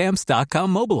the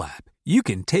Stamps.com mobile app, you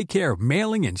can take care of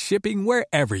mailing and shipping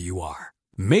wherever you are.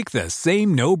 Make the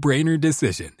same no-brainer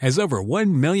decision as over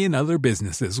 1 million other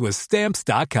businesses with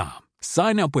Stamps.com.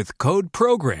 Sign up with code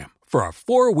PROGRAM for a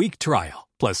 4-week trial,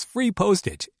 plus free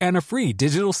postage and a free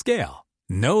digital scale.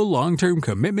 No long-term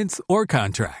commitments or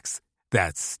contracts.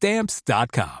 That's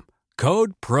Stamps.com.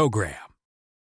 Code PROGRAM.